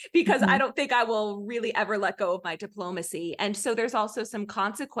 Mm-hmm. Because Mm-hmm. I don't think I will really ever let go of my diplomacy. And so there's also some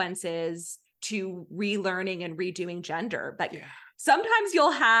consequences to relearning and redoing gender. Like Yeah. sometimes you'll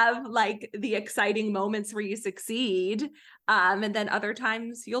have like the exciting moments where you succeed, and then other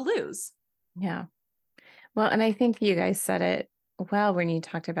times you'll lose. Yeah. Well, and I think you guys said it well when you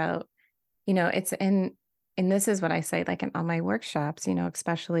talked about, it's and this is what I say, like in all my workshops,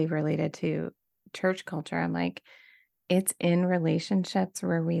 especially related to church culture. I'm like, it's in relationships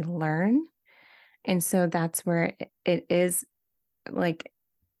where we learn. And so that's where it is like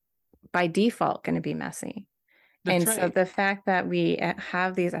by default going to be messy. That's And so right. the fact that we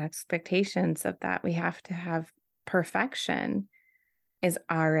have these expectations of that we have to have perfection is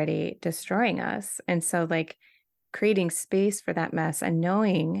already destroying us. And so like creating space for that mess and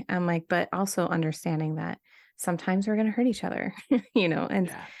knowing, I'm like, but also understanding that sometimes we're going to hurt each other, and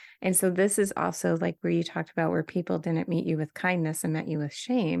Yeah. and so this is also like where you talked about where people didn't meet you with kindness and met you with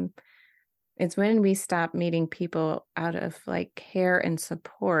shame. It's when we stop meeting people out of like care and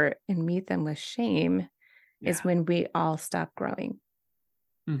support and meet them with shame is Yeah. when we all stop growing.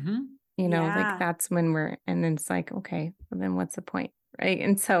 Mm-hmm. Like that's when and then it's like, okay, well then what's the point? Right.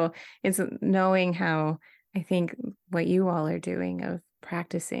 And so it's knowing how I think what you all are doing of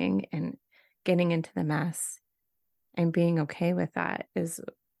practicing and getting into the mess and being okay with that is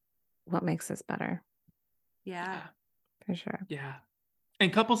what makes us better. Yeah. For sure. Yeah.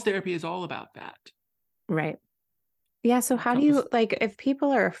 And couples therapy is all about that. Right. Yeah. So how do you Couples. like if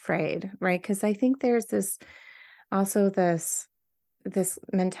people are afraid, right? Because I think there's this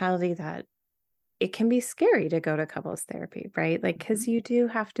mentality that it can be scary to go to couples therapy, right? Like, because you do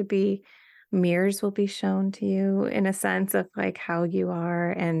have to mirrors will be shown to you in a sense of like how you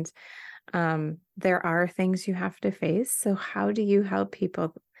are. And there are things you have to face. So how do you help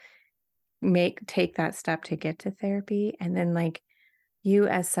people take that step to get to therapy? And then like you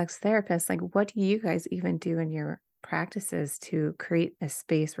as sex therapists, like what do you guys even do in your practices to create a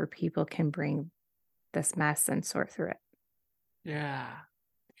space where people can bring this mess and sort through it? Yeah.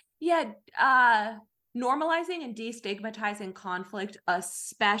 Yeah. Normalizing and destigmatizing conflict,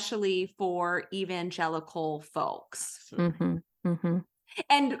 especially for evangelical folks. Mm-hmm. Mm-hmm.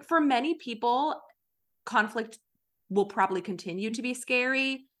 And for many people, conflict will probably continue to be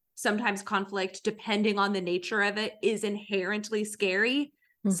scary. Sometimes conflict, depending on the nature of it, is inherently scary.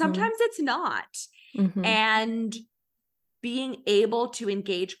 Mm-hmm. Sometimes it's not. Mm-hmm. And being able to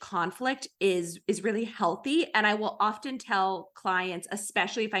engage conflict is really healthy. And I will often tell clients,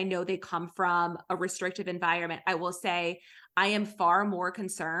 especially if I know they come from a restrictive environment, I will say, I am far more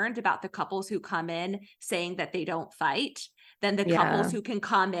concerned about the couples who come in saying that they don't fight than the couples who can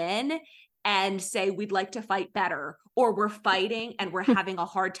come in and say, we'd like to fight better, or we're fighting and we're having a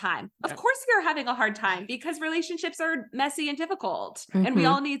hard time. Of course we are having a hard time because relationships are messy and difficult and we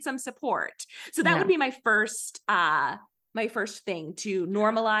all need some support. So that would be my first thing, to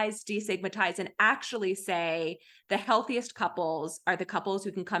normalize, destigmatize, and actually say the healthiest couples are the couples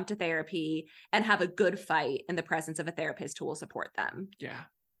who can come to therapy and have a good fight in the presence of a therapist who will support them. Yeah.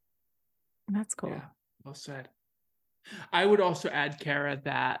 That's cool. Yeah. Well said. I would also add, Kara,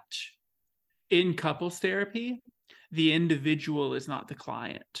 that in couples therapy, the individual is not the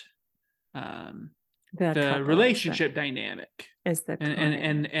client. The relationship dynamic is the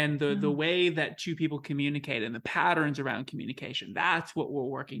client. and the way that two people communicate and the patterns around communication, that's what we're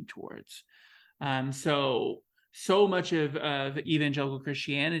working towards. So much of evangelical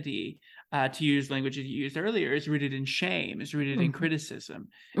Christianity, to use language that you used earlier, is rooted in shame, is rooted in criticism,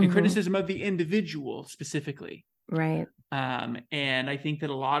 and criticism of the individual specifically. Right. And I think that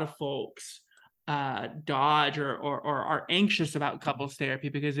a lot of folks dodge or are anxious about couples therapy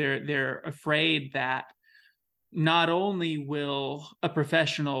because they're afraid that not only will a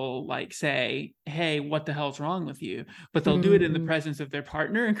professional say, hey, what the hell's wrong with you, but they'll do it in the presence of their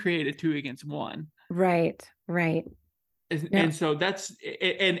partner and create a 2 against 1. Right. And so that's,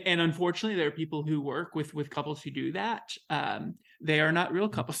 and unfortunately there are people who work with couples who do that. They are not real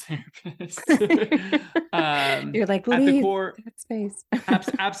couples therapists. You're like, at the core, that space.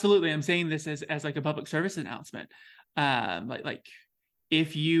 Absolutely. I'm saying this as like a public service announcement. Like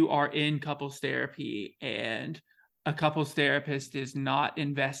if you are in couples therapy and a couples therapist is not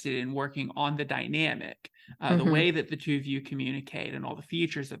invested in working on the dynamic, the way that the two of you communicate and all the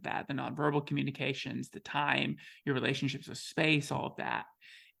features of that, the nonverbal communications, the time, your relationships with space, all of that.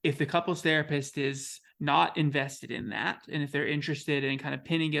 If the couples therapist is not invested in that, and if they're interested in kind of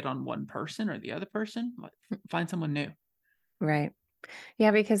pinning it on one person or the other person, find someone new. Right. Yeah,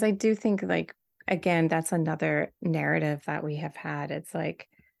 because I do think, again, that's another narrative that we have had. It's like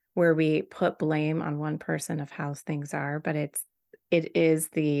where we put blame on one person of how things are, but it is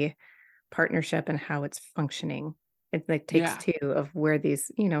the partnership and how it's functioning. It takes two of where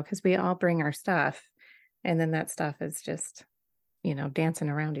these, because we all bring our stuff, and then that stuff is just, dancing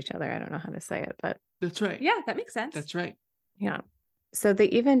around each other. I don't know how to say it, but that's right. Yeah, that makes sense. That's right. Yeah. So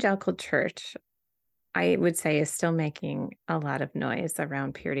the evangelical church, I would say, is still making a lot of noise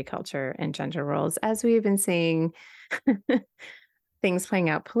around purity culture and gender roles, as we've been seeing things playing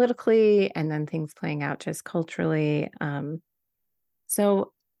out politically and then things playing out just culturally.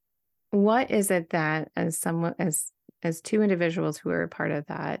 So what is it that, as two individuals who are a part of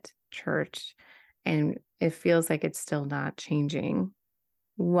that church, and it feels like it's still not changing,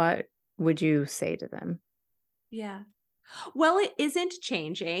 what would you say to them? Yeah. Well, it isn't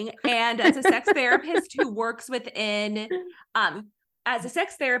changing. And as a sex therapist who works as a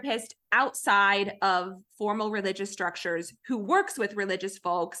sex therapist outside of formal religious structures who works with religious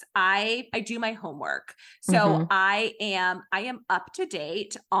folks, I do my homework. So I am up to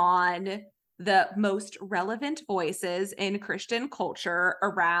date on the most relevant voices in Christian culture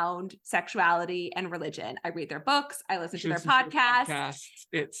around sexuality and religion. I read their books. I listen to their podcasts.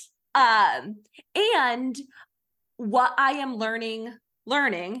 And what I am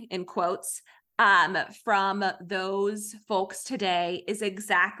learning in quotes, from those folks today is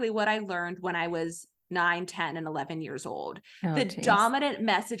exactly what I learned when I was 9, 10, and 11 years old. Dominant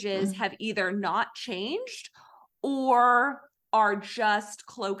messages have either not changed or are just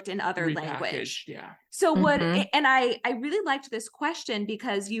cloaked in other language. Yeah. So and I really liked this question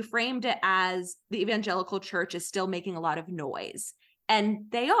because you framed it as the evangelical church is still making a lot of noise, and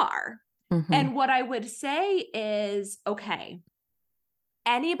they are. And what I would say is, okay,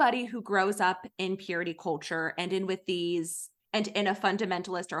 anybody who grows up in purity culture and in a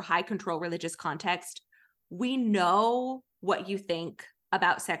fundamentalist or high control religious context, we know what you think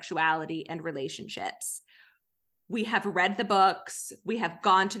about sexuality and relationships. We have read the books. We have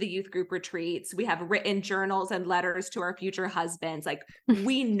gone to the youth group retreats. We have written journals and letters to our future husbands.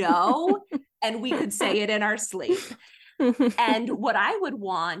 We know, and we could say it in our sleep. And what I would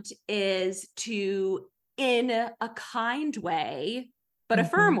want is to, in a kind way, but a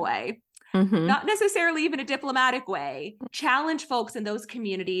firm way, not necessarily even a diplomatic way, challenge folks in those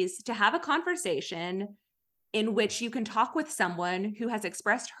communities to have a conversation in which you can talk with someone who has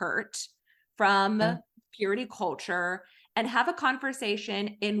expressed hurt from purity culture, and have a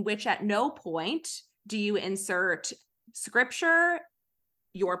conversation in which at no point do you insert scripture,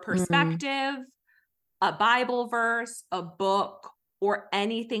 your perspective, a Bible verse, a book, or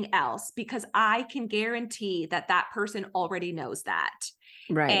anything else, because I can guarantee that person already knows that.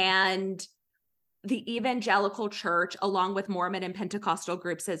 Right. And the evangelical church, along with Mormon and Pentecostal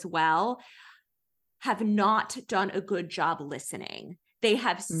groups as well, have not done a good job listening. They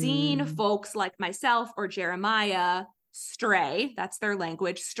have seen folks like myself or Jeremiah stray, that's their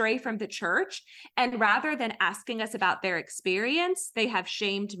language, stray from the church. And rather than asking us about their experience, they have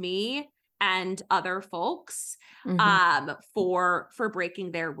shamed me and other folks for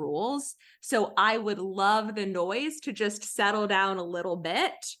breaking their rules. So I would love the noise to just settle down a little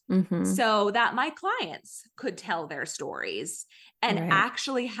bit so that my clients could tell their stories and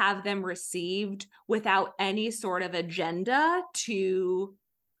actually have them received without any sort of agenda to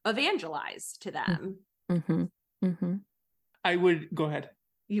evangelize to them. I would go ahead.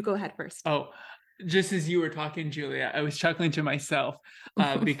 You go ahead first. Oh, just as you were talking, Julia, I was chuckling to myself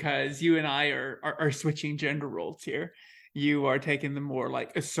because you and I are switching gender roles here. You are taking the more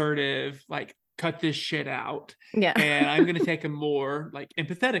like assertive, like cut this shit out. Yeah. And I'm going to take a more like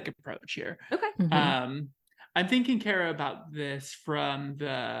empathetic approach here. Okay. I'm thinking, Kara, about this from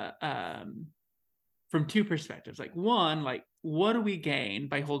two perspectives. Like one, like what do we gain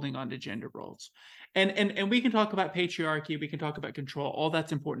by holding on to gender roles? And we can talk about patriarchy, we can talk about control, all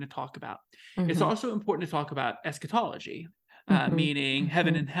that's important to talk about. It's also important to talk about eschatology, meaning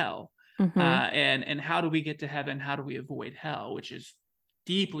heaven and hell. And how do we get to heaven? How do we avoid hell? Which is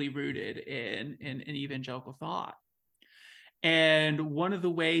deeply rooted in evangelical thought. And one of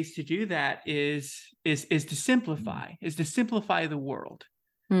the ways to do that is to simplify the world.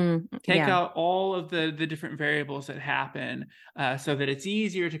 Take out all of the different variables that happen so that it's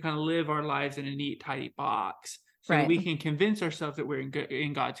easier to kind of live our lives in a neat, tidy box so that we can convince ourselves that we're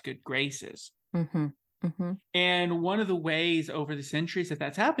in God's good graces. And one of the ways over the centuries that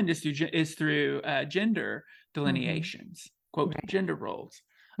that's happened is through gender delineations, quote, gender roles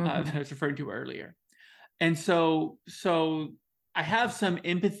that I was referring to earlier. And so I have some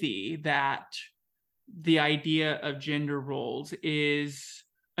empathy that the idea of gender roles is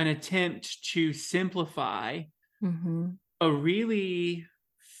an attempt to simplify a really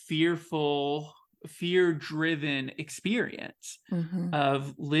fearful, fear-driven experience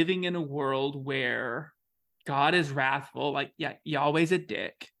of living in a world where God is wrathful, like, yeah, Yahweh's a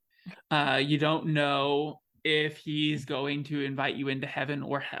dick. You don't know if he's going to invite you into heaven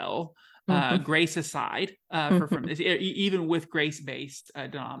or hell. Grace aside, from this, even with grace-based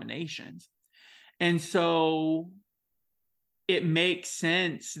denominations. And so it makes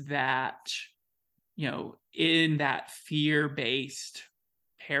sense that, in that fear-based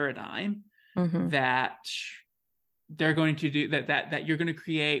paradigm, that they're going to do that you're going to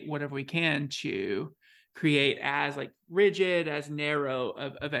create whatever we can to create as like rigid, as narrow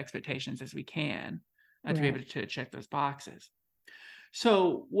of expectations as we can to be able to check those boxes.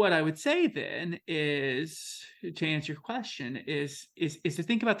 So what I would say then is, to answer your question, is to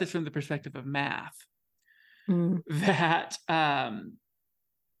think about this from the perspective of math. That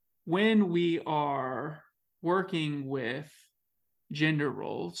when we are working with gender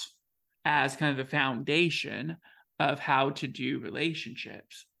roles as kind of the foundation of how to do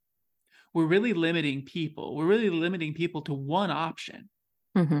relationships, we're really limiting people. We're really limiting people to one option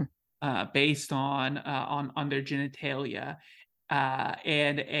based on their genitalia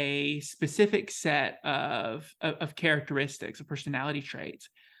and a specific set of characteristics, of personality traits,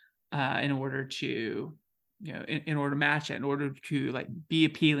 in order to in order to match it, in order to like be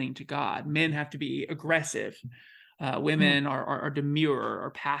appealing to God. Men have to be aggressive. Women are demure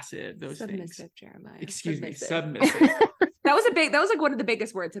or passive. Those submissive, things. Jeremiah. Excuse submissive. me, submissive. That was like one of the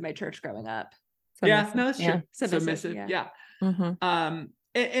biggest words in my church growing up. Yeah, no, that's true. Submissive. Yeah.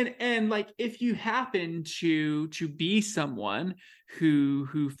 And like if you happen to be someone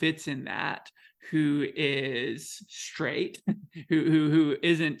who fits in that, who is straight, who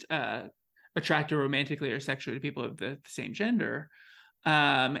isn't attracted romantically or sexually to people of the same gender,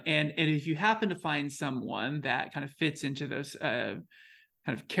 and if you happen to find someone that kind of fits into those kind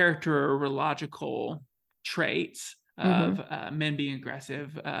of characterological traits of men being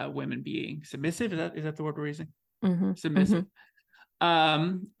aggressive, women being submissive, is that the word we're using? Submissive.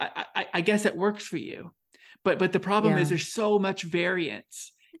 I guess it works for you, but the problem is there's so much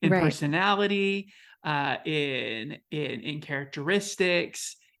variance in personality, in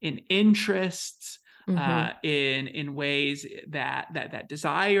characteristics, in interests, in ways that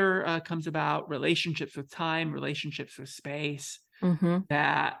desire comes about, relationships with time, relationships with space.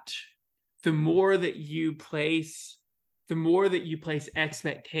 That the more that you place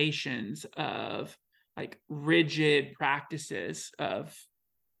expectations of like rigid practices of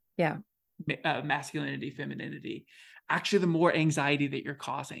masculinity, femininity, actually the more anxiety that you're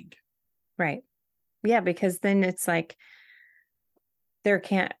causing. Right. Yeah, because then it's like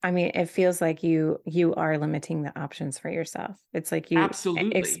it feels like you are limiting the options for yourself. It's like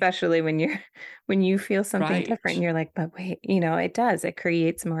Absolutely. especially when you feel something different and Right. you're like, but wait, it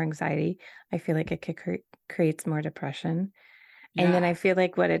creates more anxiety. I feel like it creates more depression. And then Yeah. I feel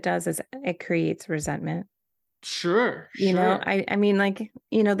like what it does is it creates resentment. Sure. Sure.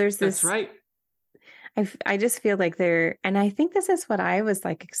 There's That's this, right. I just feel like and I think this is what I was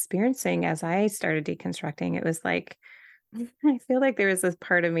like experiencing as I started deconstructing. It was like, I feel like there was this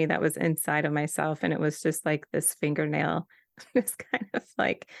part of me that was inside of myself, and it was just like this fingernail, just kind of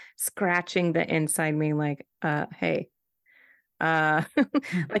like scratching the inside me, like, hey, uh,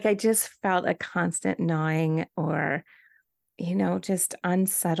 like I just felt a constant gnawing or, just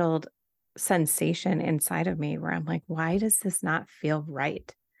unsettled sensation inside of me where I'm like, why does this not feel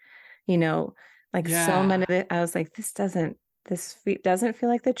right? You know, like so many Yeah. of it, I was like, doesn't feel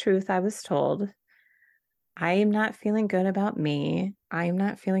like the truth I was told. I am not feeling good about me. I am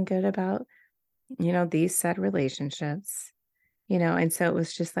not feeling good about, these said relationships, and so it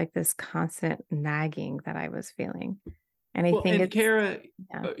was just like this constant nagging that I was feeling. And I Well, think and it's, Kara,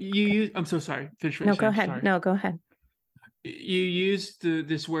 yeah. you use, I'm so sorry. Finish what you're No, go saying. ahead. Sorry. No, go ahead. You used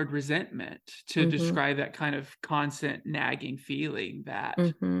this word resentment to Mm-hmm. describe that kind of constant nagging feeling that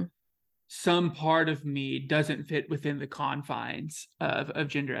Mm-hmm. some part of me doesn't fit within the confines of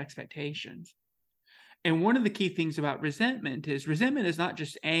gender expectations. And one of the key things about resentment is not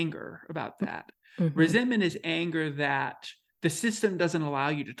just anger about that. Mm-hmm. Resentment is anger that the system doesn't allow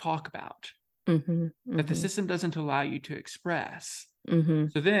you to talk about, Mm-hmm. that the Mm-hmm. system doesn't allow you to express. Mm-hmm.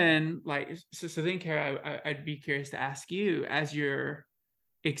 So then, Kara, I'd be curious to ask you, as you're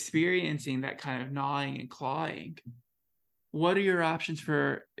experiencing that kind of gnawing and clawing, what are your options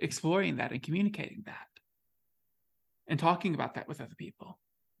for exploring that and communicating that and talking about that with other people?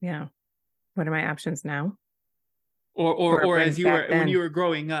 Yeah. What are my options now? Or Or as you back were when then? you were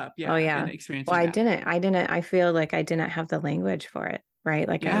growing up, Oh, yeah, and yeah. Well, experiencing that. I feel like I didn't have the language for it, right?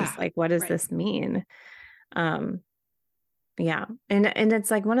 Like I was Yeah. like, what does Right. this mean? Um, Yeah. And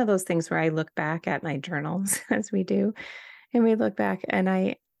it's like one of those things where I look back at my journals as we do, and we look back and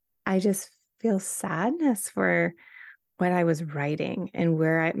I just feel sadness for what I was writing and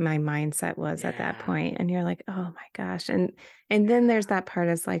where my mindset was at that Yeah. point. And you're like, oh my gosh. And then there's that part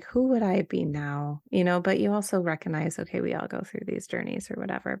is like, who would I be now? But you also recognize, okay, we all go through these journeys or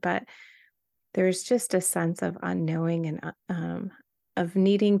whatever. But there's just a sense of unknowing and of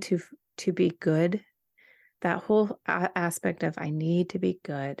needing to be good, that whole aspect of I need to be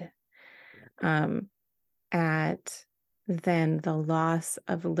good, um, at then the loss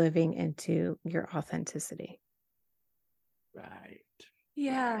of living into your authenticity. Right.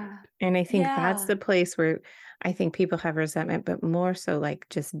 Yeah. And I think that's Yeah. the place where I think people have resentment, but more so like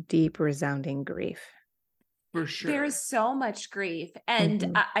just deep, resounding grief. For sure. There's so much grief. And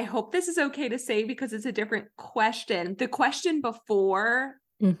Mhm. I hope this is okay to say because it's a different question. The question before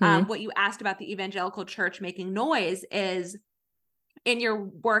Mhm. what you asked about the evangelical church making noise is, in your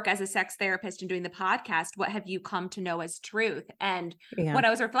work as a sex therapist and doing the podcast, what have you come to know as truth? And Yeah. when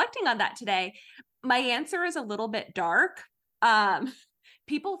I was reflecting on that today, my answer is a little bit dark.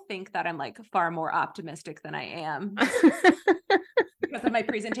 People think that I'm like far more optimistic than I am because of my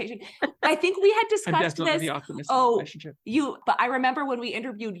presentation. I think we had I'm discussed definitely this. the optimist in the Oh, relationship. but I remember when we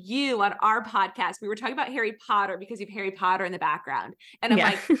interviewed you on our podcast, we were talking about Harry Potter because you have Harry Potter in the background. And I'm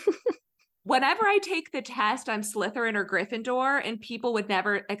Yeah. like, whenever I take the test, I'm Slytherin or Gryffindor, and people would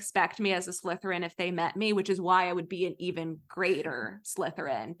never expect me as a Slytherin if they met me, which is why I would be an even greater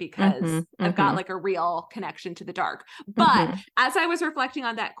Slytherin because Mhm. I've got Mhm. like a real connection to the dark. But Mhm. as I was reflecting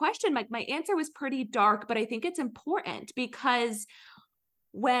on that question, my answer was pretty dark, but I think it's important because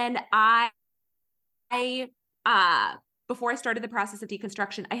when uh before I started the process of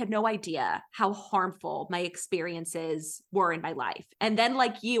deconstruction, I had no idea how harmful my experiences were in my life. And then,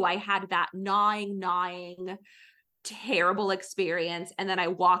 like you, I had that gnawing, terrible experience. And then I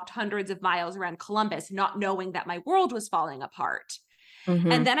walked hundreds of miles around Columbus, not knowing that my world was falling apart. And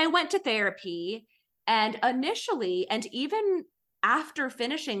Mhm. then I went to therapy. And initially, and even after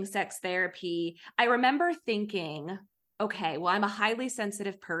finishing sex therapy, I remember thinking, okay, well, I'm a highly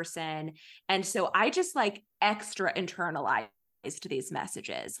sensitive person. And so I just like extra internalized these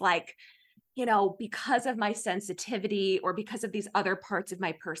messages. Like, because of my sensitivity or because of these other parts of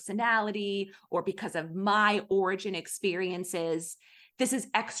my personality or because of my origin experiences, this is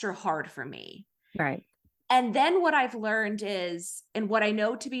extra hard for me. Right. And then what I've learned is, and what I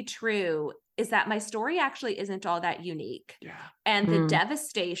know to be true, is that my story actually isn't all that unique. Yeah. And the Mm.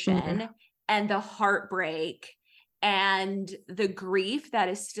 devastation and the heartbreak and the grief that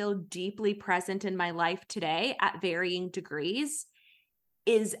is still deeply present in my life today at varying degrees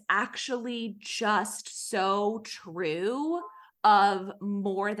is actually just so true of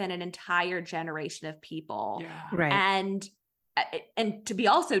more than an entire generation of people. Yeah. Right. And to be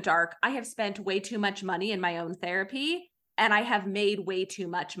also dark, I have spent way too much money in my own therapy, and I have made way too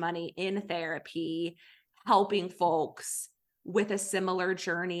much money in therapy helping folks with a similar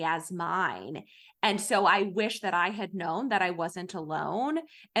journey as mine. And so I wish that I had known that I wasn't alone.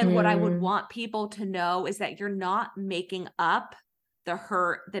 And what I would want people to know is that you're not making up the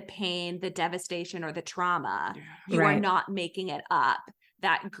hurt, the pain, the devastation, or the trauma. Yeah. You are Right. not making it up.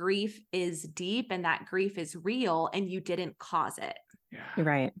 That grief is deep and that grief is real, and you didn't cause it. Yeah.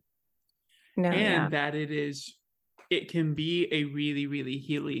 Right. No, And yeah. that it can be a really, really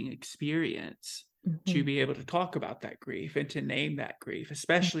healing experience to Mhm. be able to talk about that grief and to name that grief,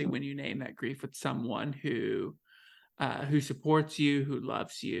 especially when you name that grief with someone who supports you, who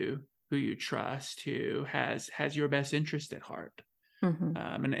loves you, who you trust, who has your best interest at heart. Mhm.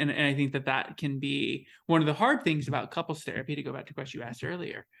 And I think that can be one of the hard things about couples therapy, to go back to the question you asked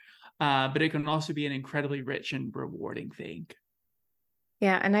earlier. But it can also be an incredibly rich and rewarding thing.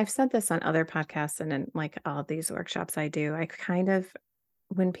 Yeah, and I've said this on other podcasts and in like all these workshops I do. I kind of,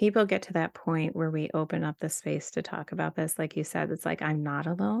 when people get to that point where we open up the space to talk about this, like you said, it's like I'm not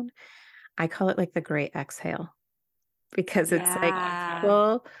alone. I call it like the great exhale, because it's like Yeah.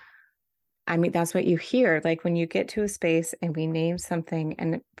 people, I mean, that's what you hear. Like when you get to a space and we name something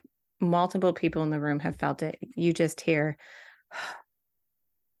and multiple people in the room have felt it, you just hear,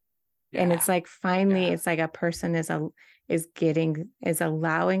 and it's like finally, Yeah. it's like a person is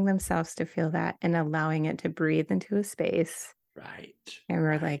allowing themselves to feel that and allowing it to breathe into a space. Right. And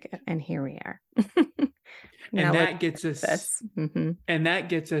we're right. like, and here we are. And Now that gets us this. Mm-hmm. and that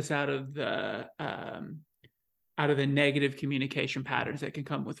gets us out of the negative communication patterns that can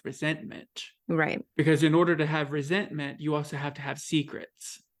come with resentment. Right. Because in order to have resentment, you also have to have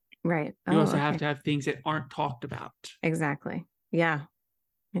secrets. Right. You also okay. have to have things that aren't talked about. Exactly. Yeah.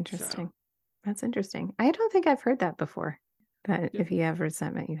 Interesting. That's interesting. I don't think I've heard that before. That if you have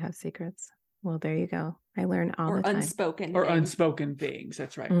resentment, you have secrets. Well, there you go. I learn all the time. Unspoken Or things. unspoken things.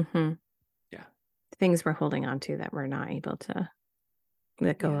 That's right. Mm-hmm. Yeah. Things we're holding on to that we're not able to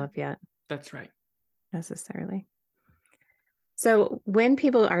let go of yet. That's right. Necessarily. So when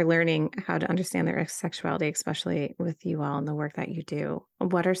people are learning how to understand their sexuality, especially with you all and the work that you do,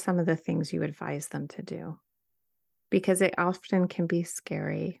 what are some of the things you advise them to do? Because it often can be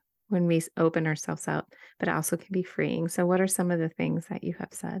scary when we open ourselves up, but it also can be freeing. So what are some of the things that you have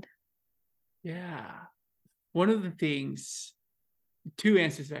said? Yeah. One of the things, two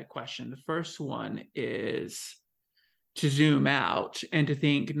answers to that question. The first one is to zoom out and to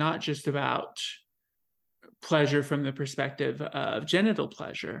think not just about pleasure from the perspective of genital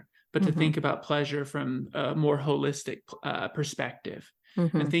pleasure, but to think about pleasure from a more holistic perspective,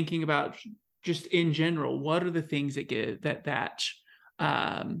 and thinking about just in general, what are the things that give that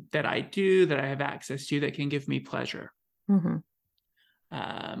I do, that I have access to, that can give me pleasure.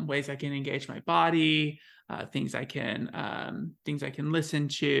 Ways I can engage my body, things I can listen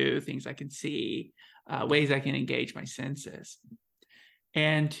to, things I can see, ways I can engage my senses.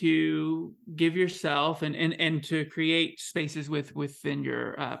 And to give yourself and to create spaces within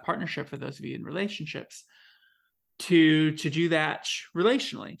your partnership, for those of you in relationships, to do that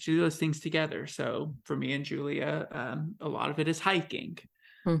relationally, to do those things together. So for me and Julia, a lot of it is hiking.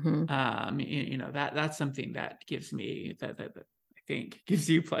 That's something that gives me that I think gives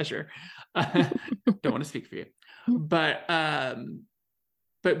you pleasure. Don't want to speak for you, but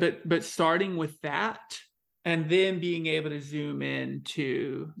starting with that, and then being able to zoom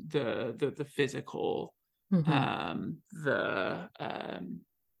into the physical, the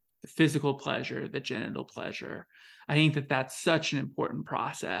physical pleasure, the genital pleasure. I think that's such an important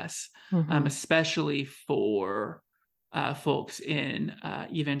process, especially for folks in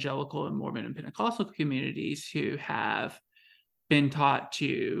evangelical and Mormon and Pentecostal communities who have been taught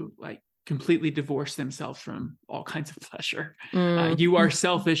to completely divorce themselves from all kinds of pleasure. You are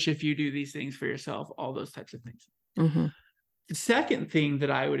selfish if you do these things for yourself, all those types of things. The second thing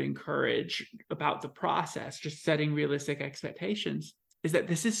that I would encourage about the process, just setting realistic expectations, is that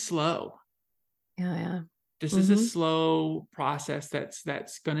this is slow. Yeah. This is a slow process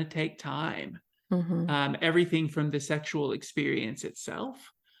that's going to take time. Everything from the sexual experience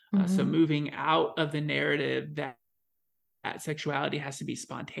itself. So moving out of the narrative that sexuality has to be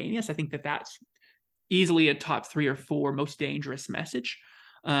spontaneous. I think that's easily a top 3 or 4 most dangerous message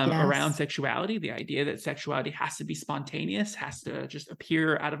around sexuality. The idea that sexuality has to be spontaneous, has to just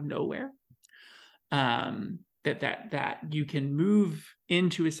appear out of nowhere. That you can move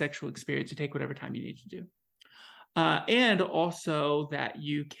into a sexual experience to take whatever time you need to do. And also that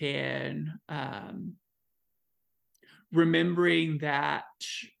you can, remembering that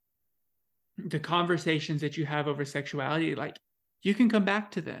the conversations that you have over sexuality, like, you can come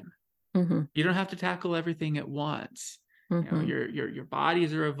back to them. Mm-hmm. You don't have to tackle everything at once. You know, your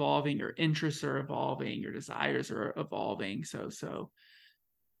bodies are evolving, your interests are evolving, your desires are evolving. So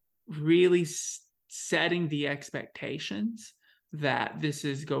really setting the expectations that this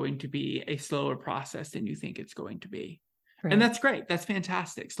is going to be a slower process than you think it's going to be. Right. And that's great. That's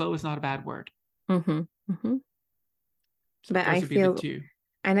fantastic. Slow is not a bad word. Mm-hmm. Mm-hmm. So But those I would be feel, the two.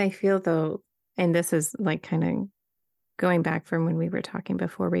 and I feel though, and this is like kind of going back from when we were talking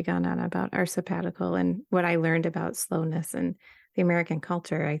before we got on about our sabbatical and what I learned about slowness and the American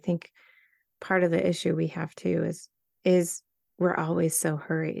culture. I think part of the issue we have too is we're always so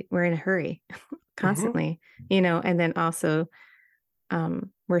hurried. We're in a hurry constantly, and then also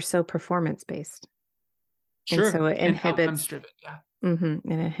we're so performance based. And Sure. so it And outcomes inhibits, driven. Yeah,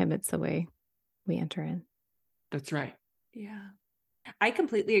 it inhibits the way we enter in. that's right. Yeah. I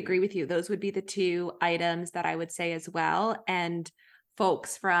completely agree with you. Those would be the two items that I would say as well. And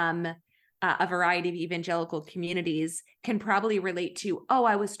folks from a variety of evangelical communities can probably relate to, oh,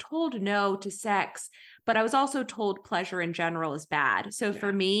 I was told no to sex, but I was also told pleasure in general is bad. So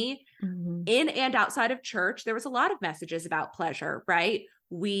for me, in and outside of church, there was a lot of messages about pleasure, right?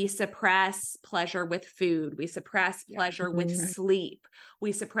 We suppress pleasure with food. We suppress pleasure with sleep.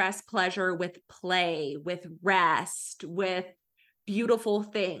 We suppress pleasure with play, with rest, with beautiful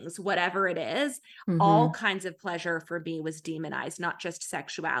things, whatever it is. All kinds of pleasure for me was demonized, not just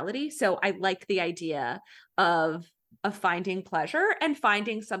sexuality. So I like the idea of finding pleasure and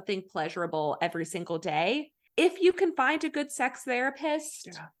finding something pleasurable every single day. If you can find a good sex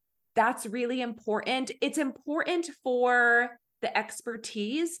therapist, that's really important. It's important for the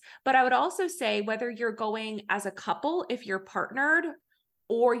expertise, but I would also say whether you're going as a couple, if you're partnered,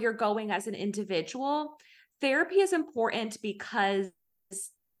 or you're going as an individual, therapy is important because,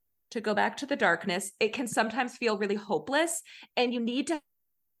 to go back to the darkness, it can sometimes feel really hopeless, and you need to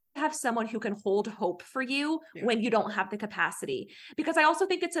have someone who can hold hope for you when you don't have the capacity. Because I also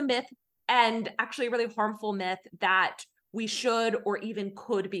think it's a myth, and actually a really harmful myth, that we should or even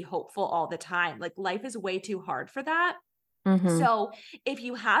could be hopeful all the time. Like, life is way too hard for that. So if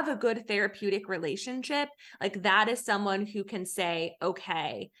you have a good therapeutic relationship, like, that is someone who can say,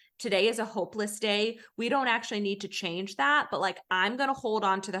 okay, today is a hopeless day. We don't actually need to change that, but like, I'm going to hold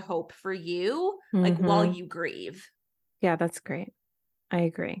on to the hope for you, like, while you grieve. Yeah, that's great. I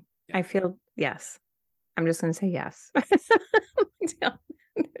agree. I feel, yes. I'm just going to say yes.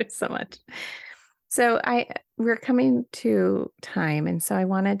 There's so much. So we're coming to time. And so I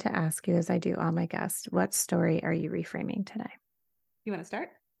wanted to ask you, as I do all my guests, what story are you reframing today? You want to start?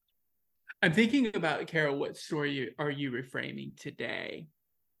 I'm thinking about, Carol, what story are you reframing today?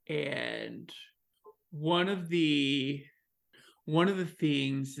 And one of the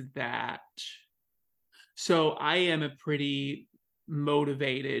things that, so I am a pretty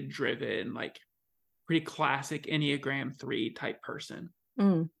motivated, driven, like pretty classic Enneagram 3 type person.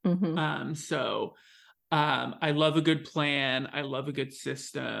 So I love a good plan. I love a good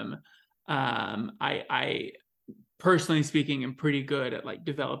system. I personally speaking, am pretty good at like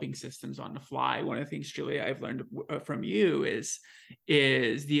developing systems on the fly. One of the things, Julia, I've learned from you is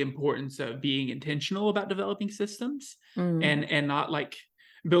the importance of being intentional about developing systems and not like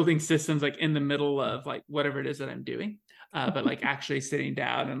building systems like in the middle of like whatever it is that I'm doing, but like actually sitting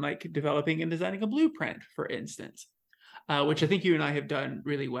down and like developing and designing a blueprint, for instance, which I think you and I have done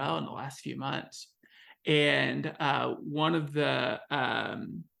really well in the last few months. And one of the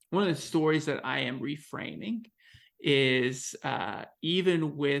stories that I am reframing is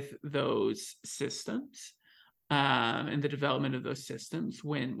even with those systems and the development of those systems,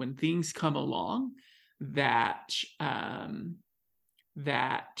 when things come along that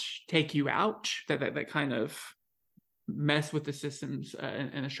take you out, that kind of mess with the systems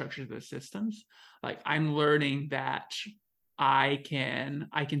and the structures of those systems, like, I'm learning that I can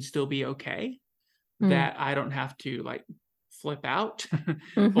still be okay, that I don't have to like flip out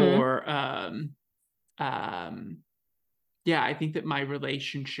or I think that my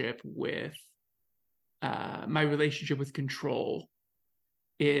relationship with control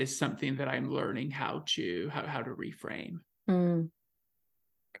is something that I'm learning how to reframe.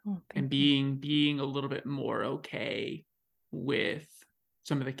 Cool, and being a little bit more okay with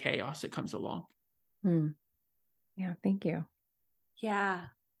some of the chaos that comes along. Yeah, thank you. Yeah.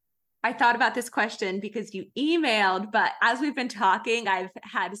 I thought about this question because you emailed, but as we've been talking, I've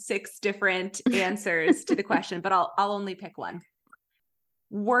had 6 different answers to the question, but I'll only pick one.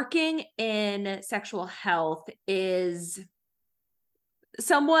 working in sexual health is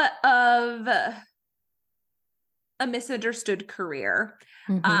somewhat of a misunderstood career.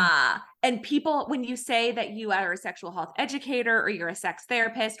 And people, when you say that you are a sexual health educator or you're a sex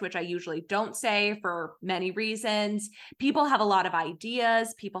therapist, which I usually don't say for many reasons, people have a lot of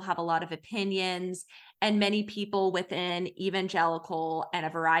ideas, people have a lot of opinions, and many people within evangelical and a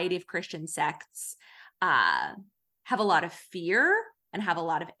variety of Christian sects have a lot of fear and have a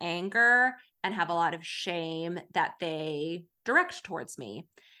lot of anger and have a lot of shame that they direct towards me.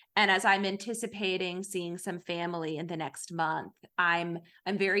 And as I'm anticipating seeing some family in the next month, I'm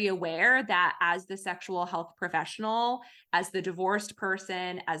very aware that as the sexual health professional, as the divorced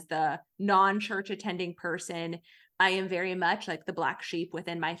person, as the non-church attending person, I am very much like the black sheep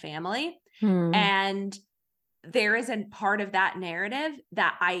within my family. And there is a part of that narrative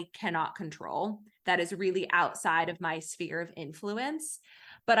that I cannot control, that is really outside of my sphere of influence.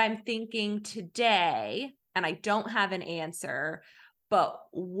 But I'm thinking today, and I don't have an answer, but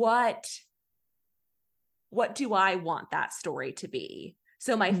what do I want that story to be?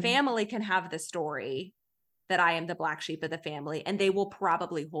 So my family can have the story that I am the black sheep of the family, and they will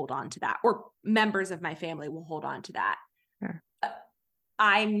probably hold on to that, or members of my family will hold on to that. Sure.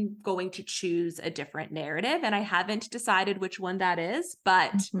 I'm going to choose a different narrative, and I haven't decided which one that is,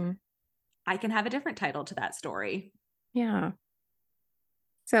 but I can have a different title to that story. Yeah.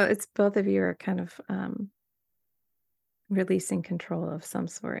 So it's both of you are kind of releasing control of some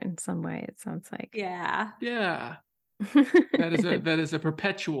sort in some way, it sounds like. Yeah. That is a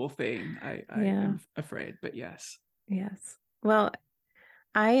perpetual thing. I am afraid, but yes. Yes. Well,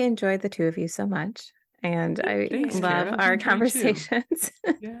 I enjoyed the two of you so much, and Thanks, love Kara. our Enjoyed conversations.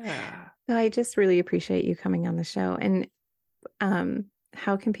 Yeah. So I just really appreciate you coming on the show. And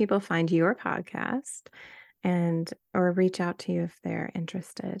how can people find your podcast or reach out to you if they're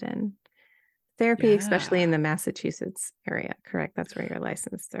interested in therapy, especially in the Massachusetts area, correct? That's where you're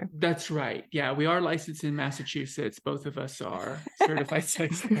licensed through. That's right. Yeah, we are licensed in Massachusetts. Both of us are certified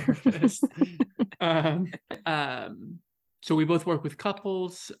sex therapists. So we both work with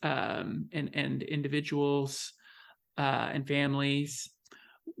couples and individuals and families.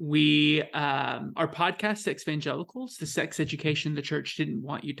 We our podcast, Sex Evangelicals, the sex education the church didn't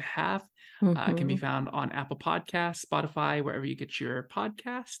want you to have, can be found on Apple Podcasts, Spotify, wherever you get your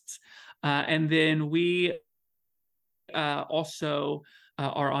podcasts. And then we also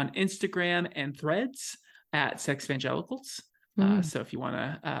are on Instagram and Threads at Sex Evangelicals. So if you want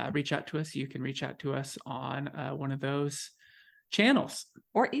to reach out to us, you can reach out to us on one of those channels.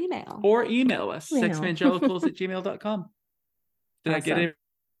 Or email. us, sexevangelicals@gmail.com. Did I get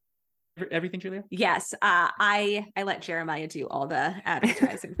everything, Julia? Yes. I let Jeremiah do all the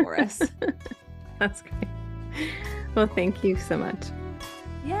advertising for us. That's great. Well, thank you so much.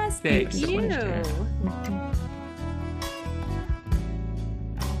 Yes, Thanks. thank you. Mhm.